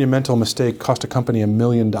monumental mistake, cost a company $1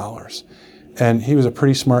 million. And he was a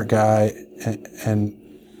pretty smart guy, and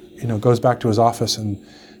goes back to his office and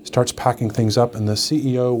starts packing things up. And the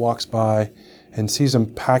CEO walks by and sees him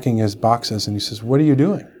packing his boxes, and he says, "What are you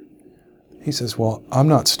doing?" He says, "Well, I'm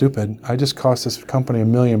not stupid. I just cost this company $1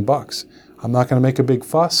 million. I'm not going to make a big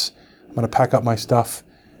fuss. I'm going to pack up my stuff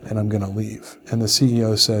and I'm going to leave." And the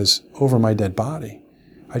CEO says, "Over my dead body.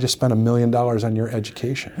 I just spent $1 million on your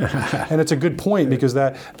education." And it's a good point, because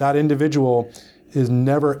that individual is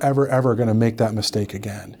never, ever, ever going to make that mistake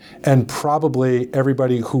again. And probably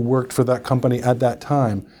everybody who worked for that company at that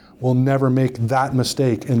time will never make that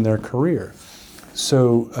mistake in their career.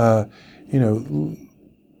 So,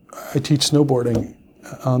 I teach snowboarding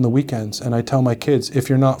on the weekends, and I tell my kids, if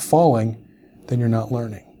you're not falling, then you're not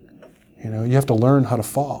learning. You have to learn how to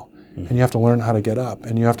fall, and you have to learn how to get up,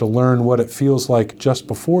 and you have to learn what it feels like just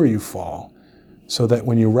before you fall, so that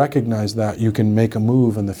when you recognize that, you can make a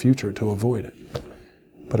move in the future to avoid it.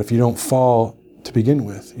 But if you don't fall to begin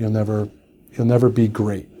with, you'll never be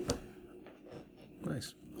great.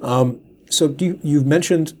 Nice. So you've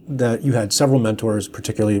mentioned that you had several mentors,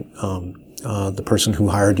 particularly the person who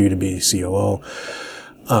hired you to be COO.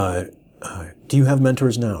 Do you have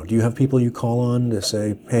mentors now? Do you have people you call on to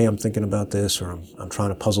say, "Hey, I'm thinking about this," or "I'm trying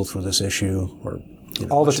to puzzle through this issue," or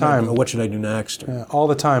all the time? What should I do next? All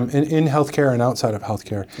the time, in healthcare and outside of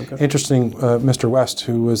healthcare. Okay. Interesting, Mr. West,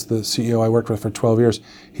 who was the CEO I worked with for 12 years,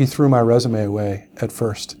 he threw my resume away at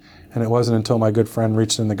first. And it wasn't until my good friend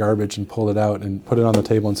reached in the garbage and pulled it out and put it on the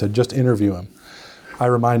table and said, "Just interview him." I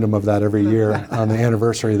remind him of that every year on the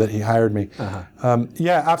anniversary that he hired me. Uh-huh.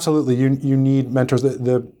 Yeah, absolutely. You need mentors.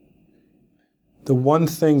 The one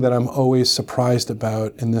thing that I'm always surprised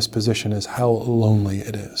about in this position is how lonely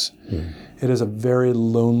it is. Mm. It is a very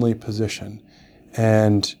lonely position.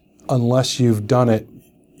 And unless you've done it,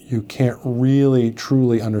 you can't really,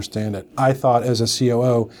 truly understand it. I thought as a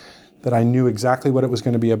COO that I knew exactly what it was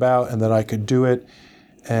going to be about and that I could do it.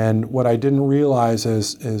 And what I didn't realize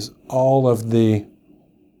is all of the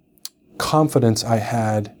confidence I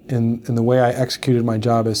had in the way I executed my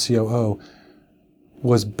job as COO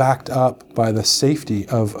was backed up by the safety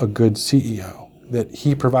of a good CEO, that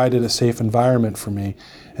he provided a safe environment for me,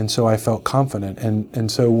 and so I felt confident. And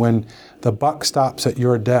so when the buck stops at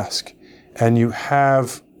your desk and you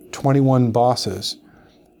have 21 bosses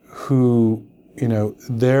who,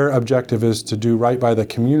 their objective is to do right by the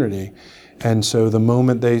community, and so the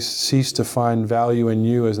moment they cease to find value in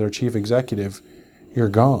you as their chief executive, you're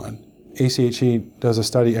gone. ACHE does a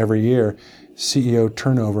study every year. CEO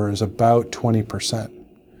turnover is about 20%.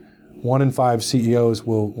 1 in 5 CEOs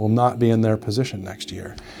will not be in their position next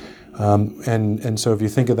year. And so if you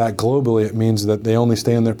think of that globally, it means that they only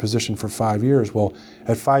stay in their position for 5 years. Well,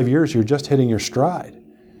 at 5 years, you're just hitting your stride.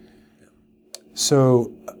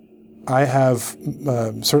 So I have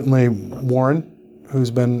certainly Warren,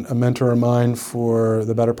 who's been a mentor of mine for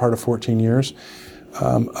the better part of 14 years,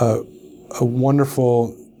 a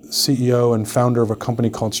wonderful CEO and founder of a company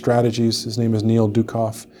called Strategies. His name is Neil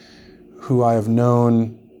Dukoff, who I have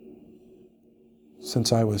known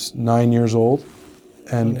since I was 9 years old,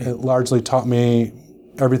 and it largely taught me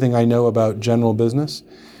everything I know about general business.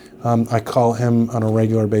 I call him on a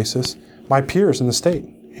regular basis. My peers in the state,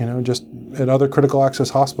 just at other critical access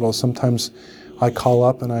hospitals, sometimes I call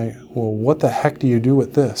up and what the heck do you do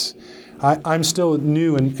with this? I'm still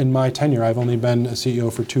new in my tenure. I've only been a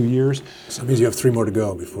CEO for 2 years. So that means you have 3 more to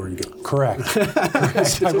go before you get... Correct.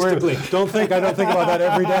 Don't think I don't think about that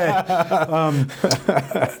every day.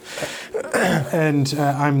 And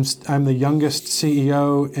I'm the youngest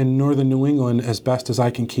CEO in northern New England as best as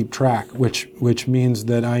I can keep track, which means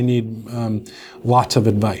that I need lots of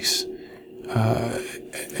advice.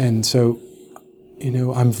 And so,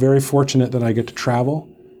 I'm very fortunate that I get to travel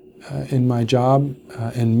in my job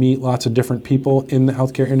and meet lots of different people in the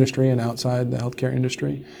healthcare industry and outside the healthcare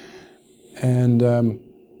industry. And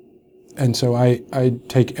so I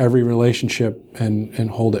take every relationship and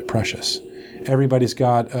hold it precious. Everybody's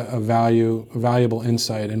got a valuable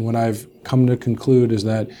insight. And what I've come to conclude is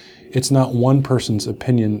that it's not one person's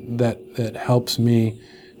opinion that helps me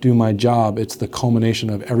do my job. It's the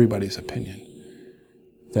culmination of everybody's opinion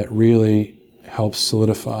that really helps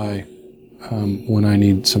solidify when I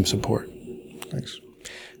need some support. Thanks.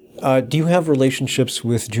 Do you have relationships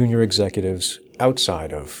with junior executives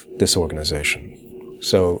outside of this organization?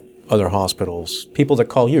 So other hospitals, people that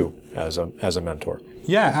call you as a mentor?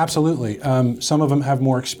 Yeah, absolutely. Some of them have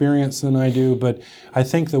more experience than I do, but I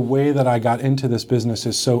think the way that I got into this business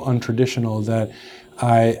is so untraditional that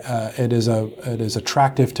it is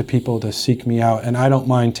attractive to people to seek me out, and I don't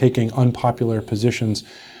mind taking unpopular positions.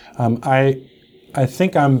 I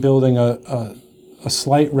think I'm building a a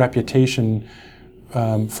slight reputation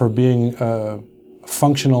for being a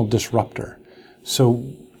functional disruptor. So,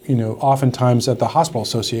 oftentimes at the hospital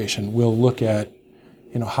association, we'll look at,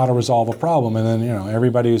 how to resolve a problem. And then,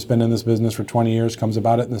 everybody who's been in this business for 20 years comes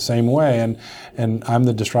about it in the same way. And I'm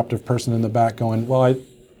the disruptive person in the back going, well,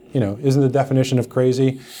 isn't the definition of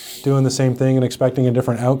crazy doing the same thing and expecting a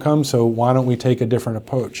different outcome? So why don't we take a different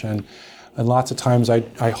approach? And lots of times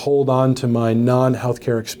I hold on to my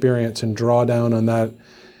non-healthcare experience and draw down on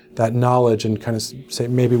that knowledge and kind of say,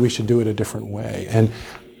 maybe we should do it a different way. And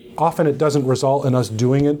often it doesn't result in us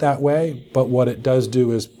doing it that way, but what it does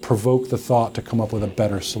do is provoke the thought to come up with a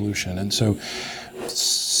better solution. And so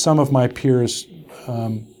some of my peers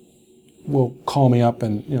will call me up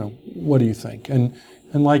and, what do you think? And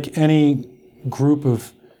like any group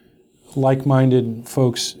of like-minded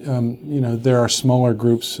folks, there are smaller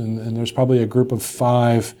groups, and there's probably a group of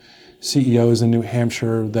 5 CEOs in New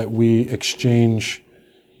Hampshire that we exchange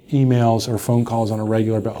emails or phone calls on a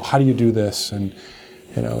regular basis. How do you do this? And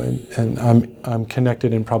I'm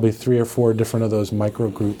connected in probably 3 or 4 different of those micro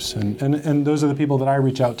groups, and those are the people that I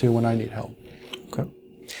reach out to when I need help. Okay.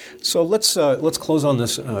 So let's close on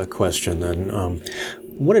this question then.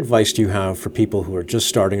 What advice do you have for people who are just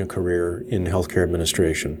starting a career in healthcare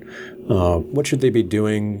administration? What should they be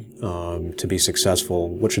doing to be successful?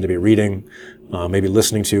 What should they be reading? Maybe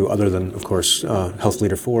listening to, other than, of course, Health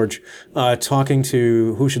Leader Forge? Talking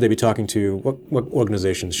to, who should they be talking to? What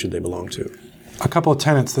organizations should they belong to? A couple of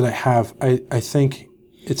tenets that I have. I think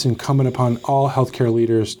it's incumbent upon all healthcare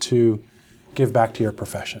leaders to give back to your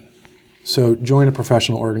profession. So join a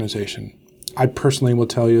professional organization. I personally will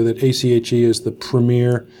tell you that ACHE is the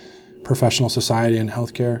premier professional society in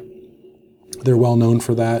healthcare. They're well known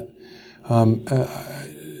for that.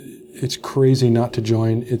 It's crazy not to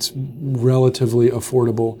join. It's relatively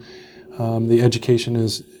affordable. The education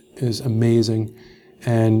is amazing,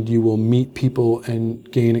 and you will meet people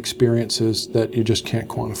and gain experiences that you just can't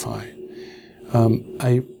quantify.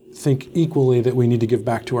 I think equally that we need to give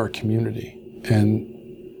back to our community, and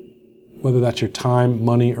whether that's your time,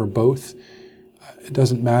 money, or both. It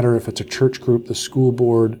doesn't matter if it's a church group, the school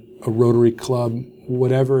board, a Rotary club,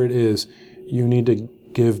 whatever it is, you need to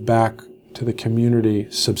give back to the community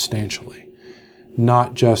substantially.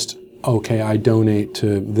 Not just, okay, I donate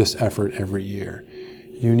to this effort every year.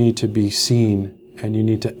 You need to be seen, and you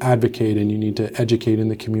need to advocate, and you need to educate in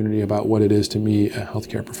the community about what it is to be a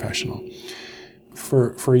healthcare professional.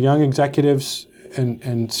 For young executives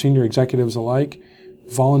and senior executives alike,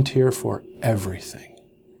 volunteer for everything.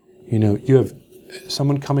 You have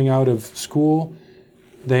someone coming out of school,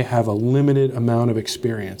 they have a limited amount of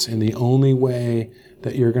experience, and the only way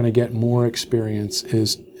that you're going to get more experience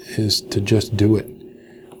is to just do it.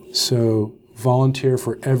 So volunteer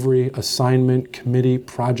for every assignment, committee,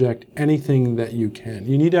 project, anything that you can.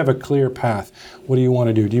 You need to have a clear path. What do you want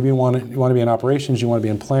to do? Do you want to be in operations? Do you want to be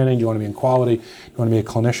in planning? Do you want to be in quality? Do you want to be a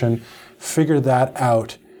clinician? Figure that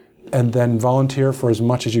out, and then volunteer for as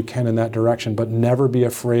much as you can in that direction, but never be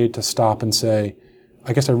afraid to stop and say,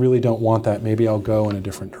 I guess I really don't want that. Maybe I'll go in a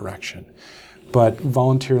different direction. But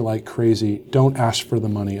volunteer like crazy. Don't ask for the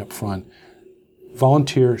money up front.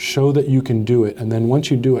 Volunteer, show that you can do it, and then once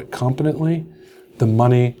you do it competently, the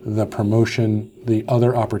money, the promotion, the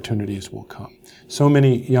other opportunities will come. So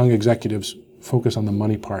many young executives focus on the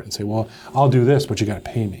money part and say, well, I'll do this, but you got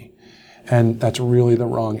to pay me. And that's really the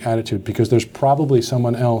wrong attitude, because there's probably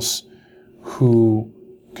someone else who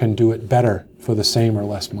can do it better for the same or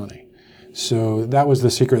less money. So that was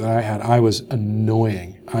the secret that I had. I was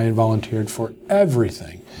annoying. I had volunteered for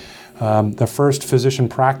everything. The first physician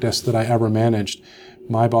practice that I ever managed,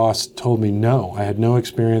 my boss told me no. I had no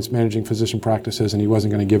experience managing physician practices, and he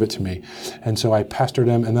wasn't going to give it to me. And so I pestered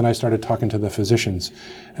him, and then I started talking to the physicians,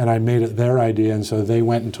 and I made it their idea, and so they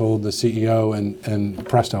went and told the CEO, and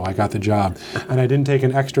presto, I got the job. And I didn't take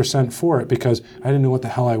an extra cent for it because I didn't know what the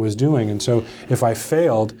hell I was doing. And so if I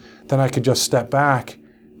failed, then I could just step back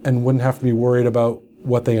and wouldn't have to be worried about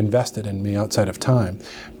what they invested in me outside of time.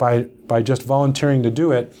 By just volunteering to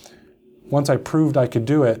do it, once I proved I could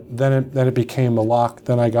do it, then it became a lock.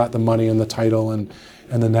 Then I got the money and the title, and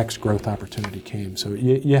the next growth opportunity came. So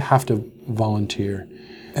you have to volunteer.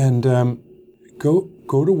 And go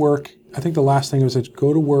to work. I think the last thing was that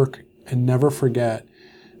go to work and never forget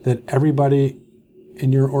that everybody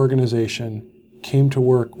in your organization came to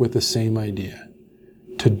work with the same idea: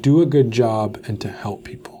 to do a good job and to help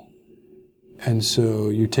people. And so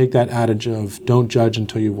you take that adage of don't judge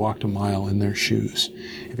until you've walked a mile in their shoes.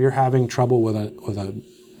 If you're having trouble with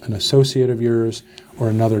an associate of yours or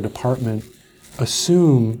another department,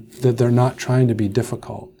 assume that they're not trying to be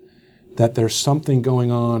difficult, that there's something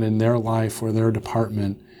going on in their life or their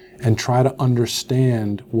department, and try to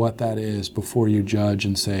understand what that is before you judge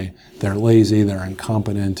and say they're lazy, they're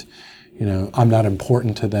incompetent, I'm not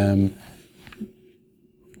important to them.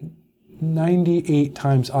 98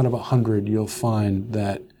 times out of 100, you'll find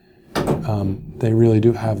that they really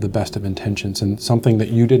do have the best of intentions, and something that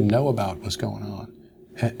you didn't know about was going on.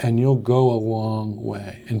 And you'll go a long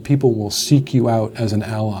way, and people will seek you out as an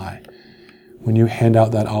ally when you hand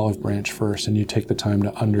out that olive branch first and you take the time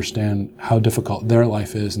to understand how difficult their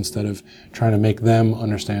life is instead of trying to make them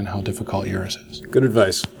understand how difficult yours is. Good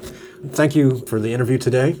advice. Thank you for the interview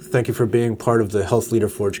today. Thank you for being part of the Health Leader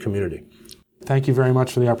Forge community. Thank you very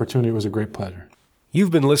much for the opportunity. It was a great pleasure.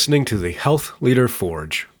 You've been listening to the Health Leader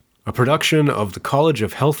Forge, a production of the College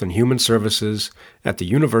of Health and Human Services at the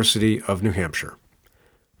University of New Hampshire.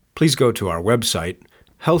 Please go to our website,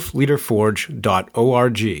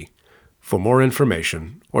 healthleaderforge.org, for more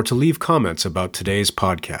information or to leave comments about today's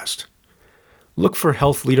podcast. Look for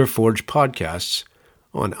Health Leader Forge podcasts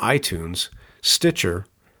on iTunes, Stitcher,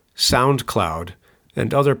 SoundCloud,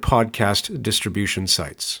 and other podcast distribution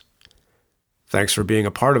sites. Thanks for being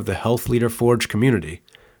a part of the Health Leader Forge community,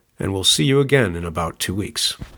 and we'll see you again in about 2 weeks.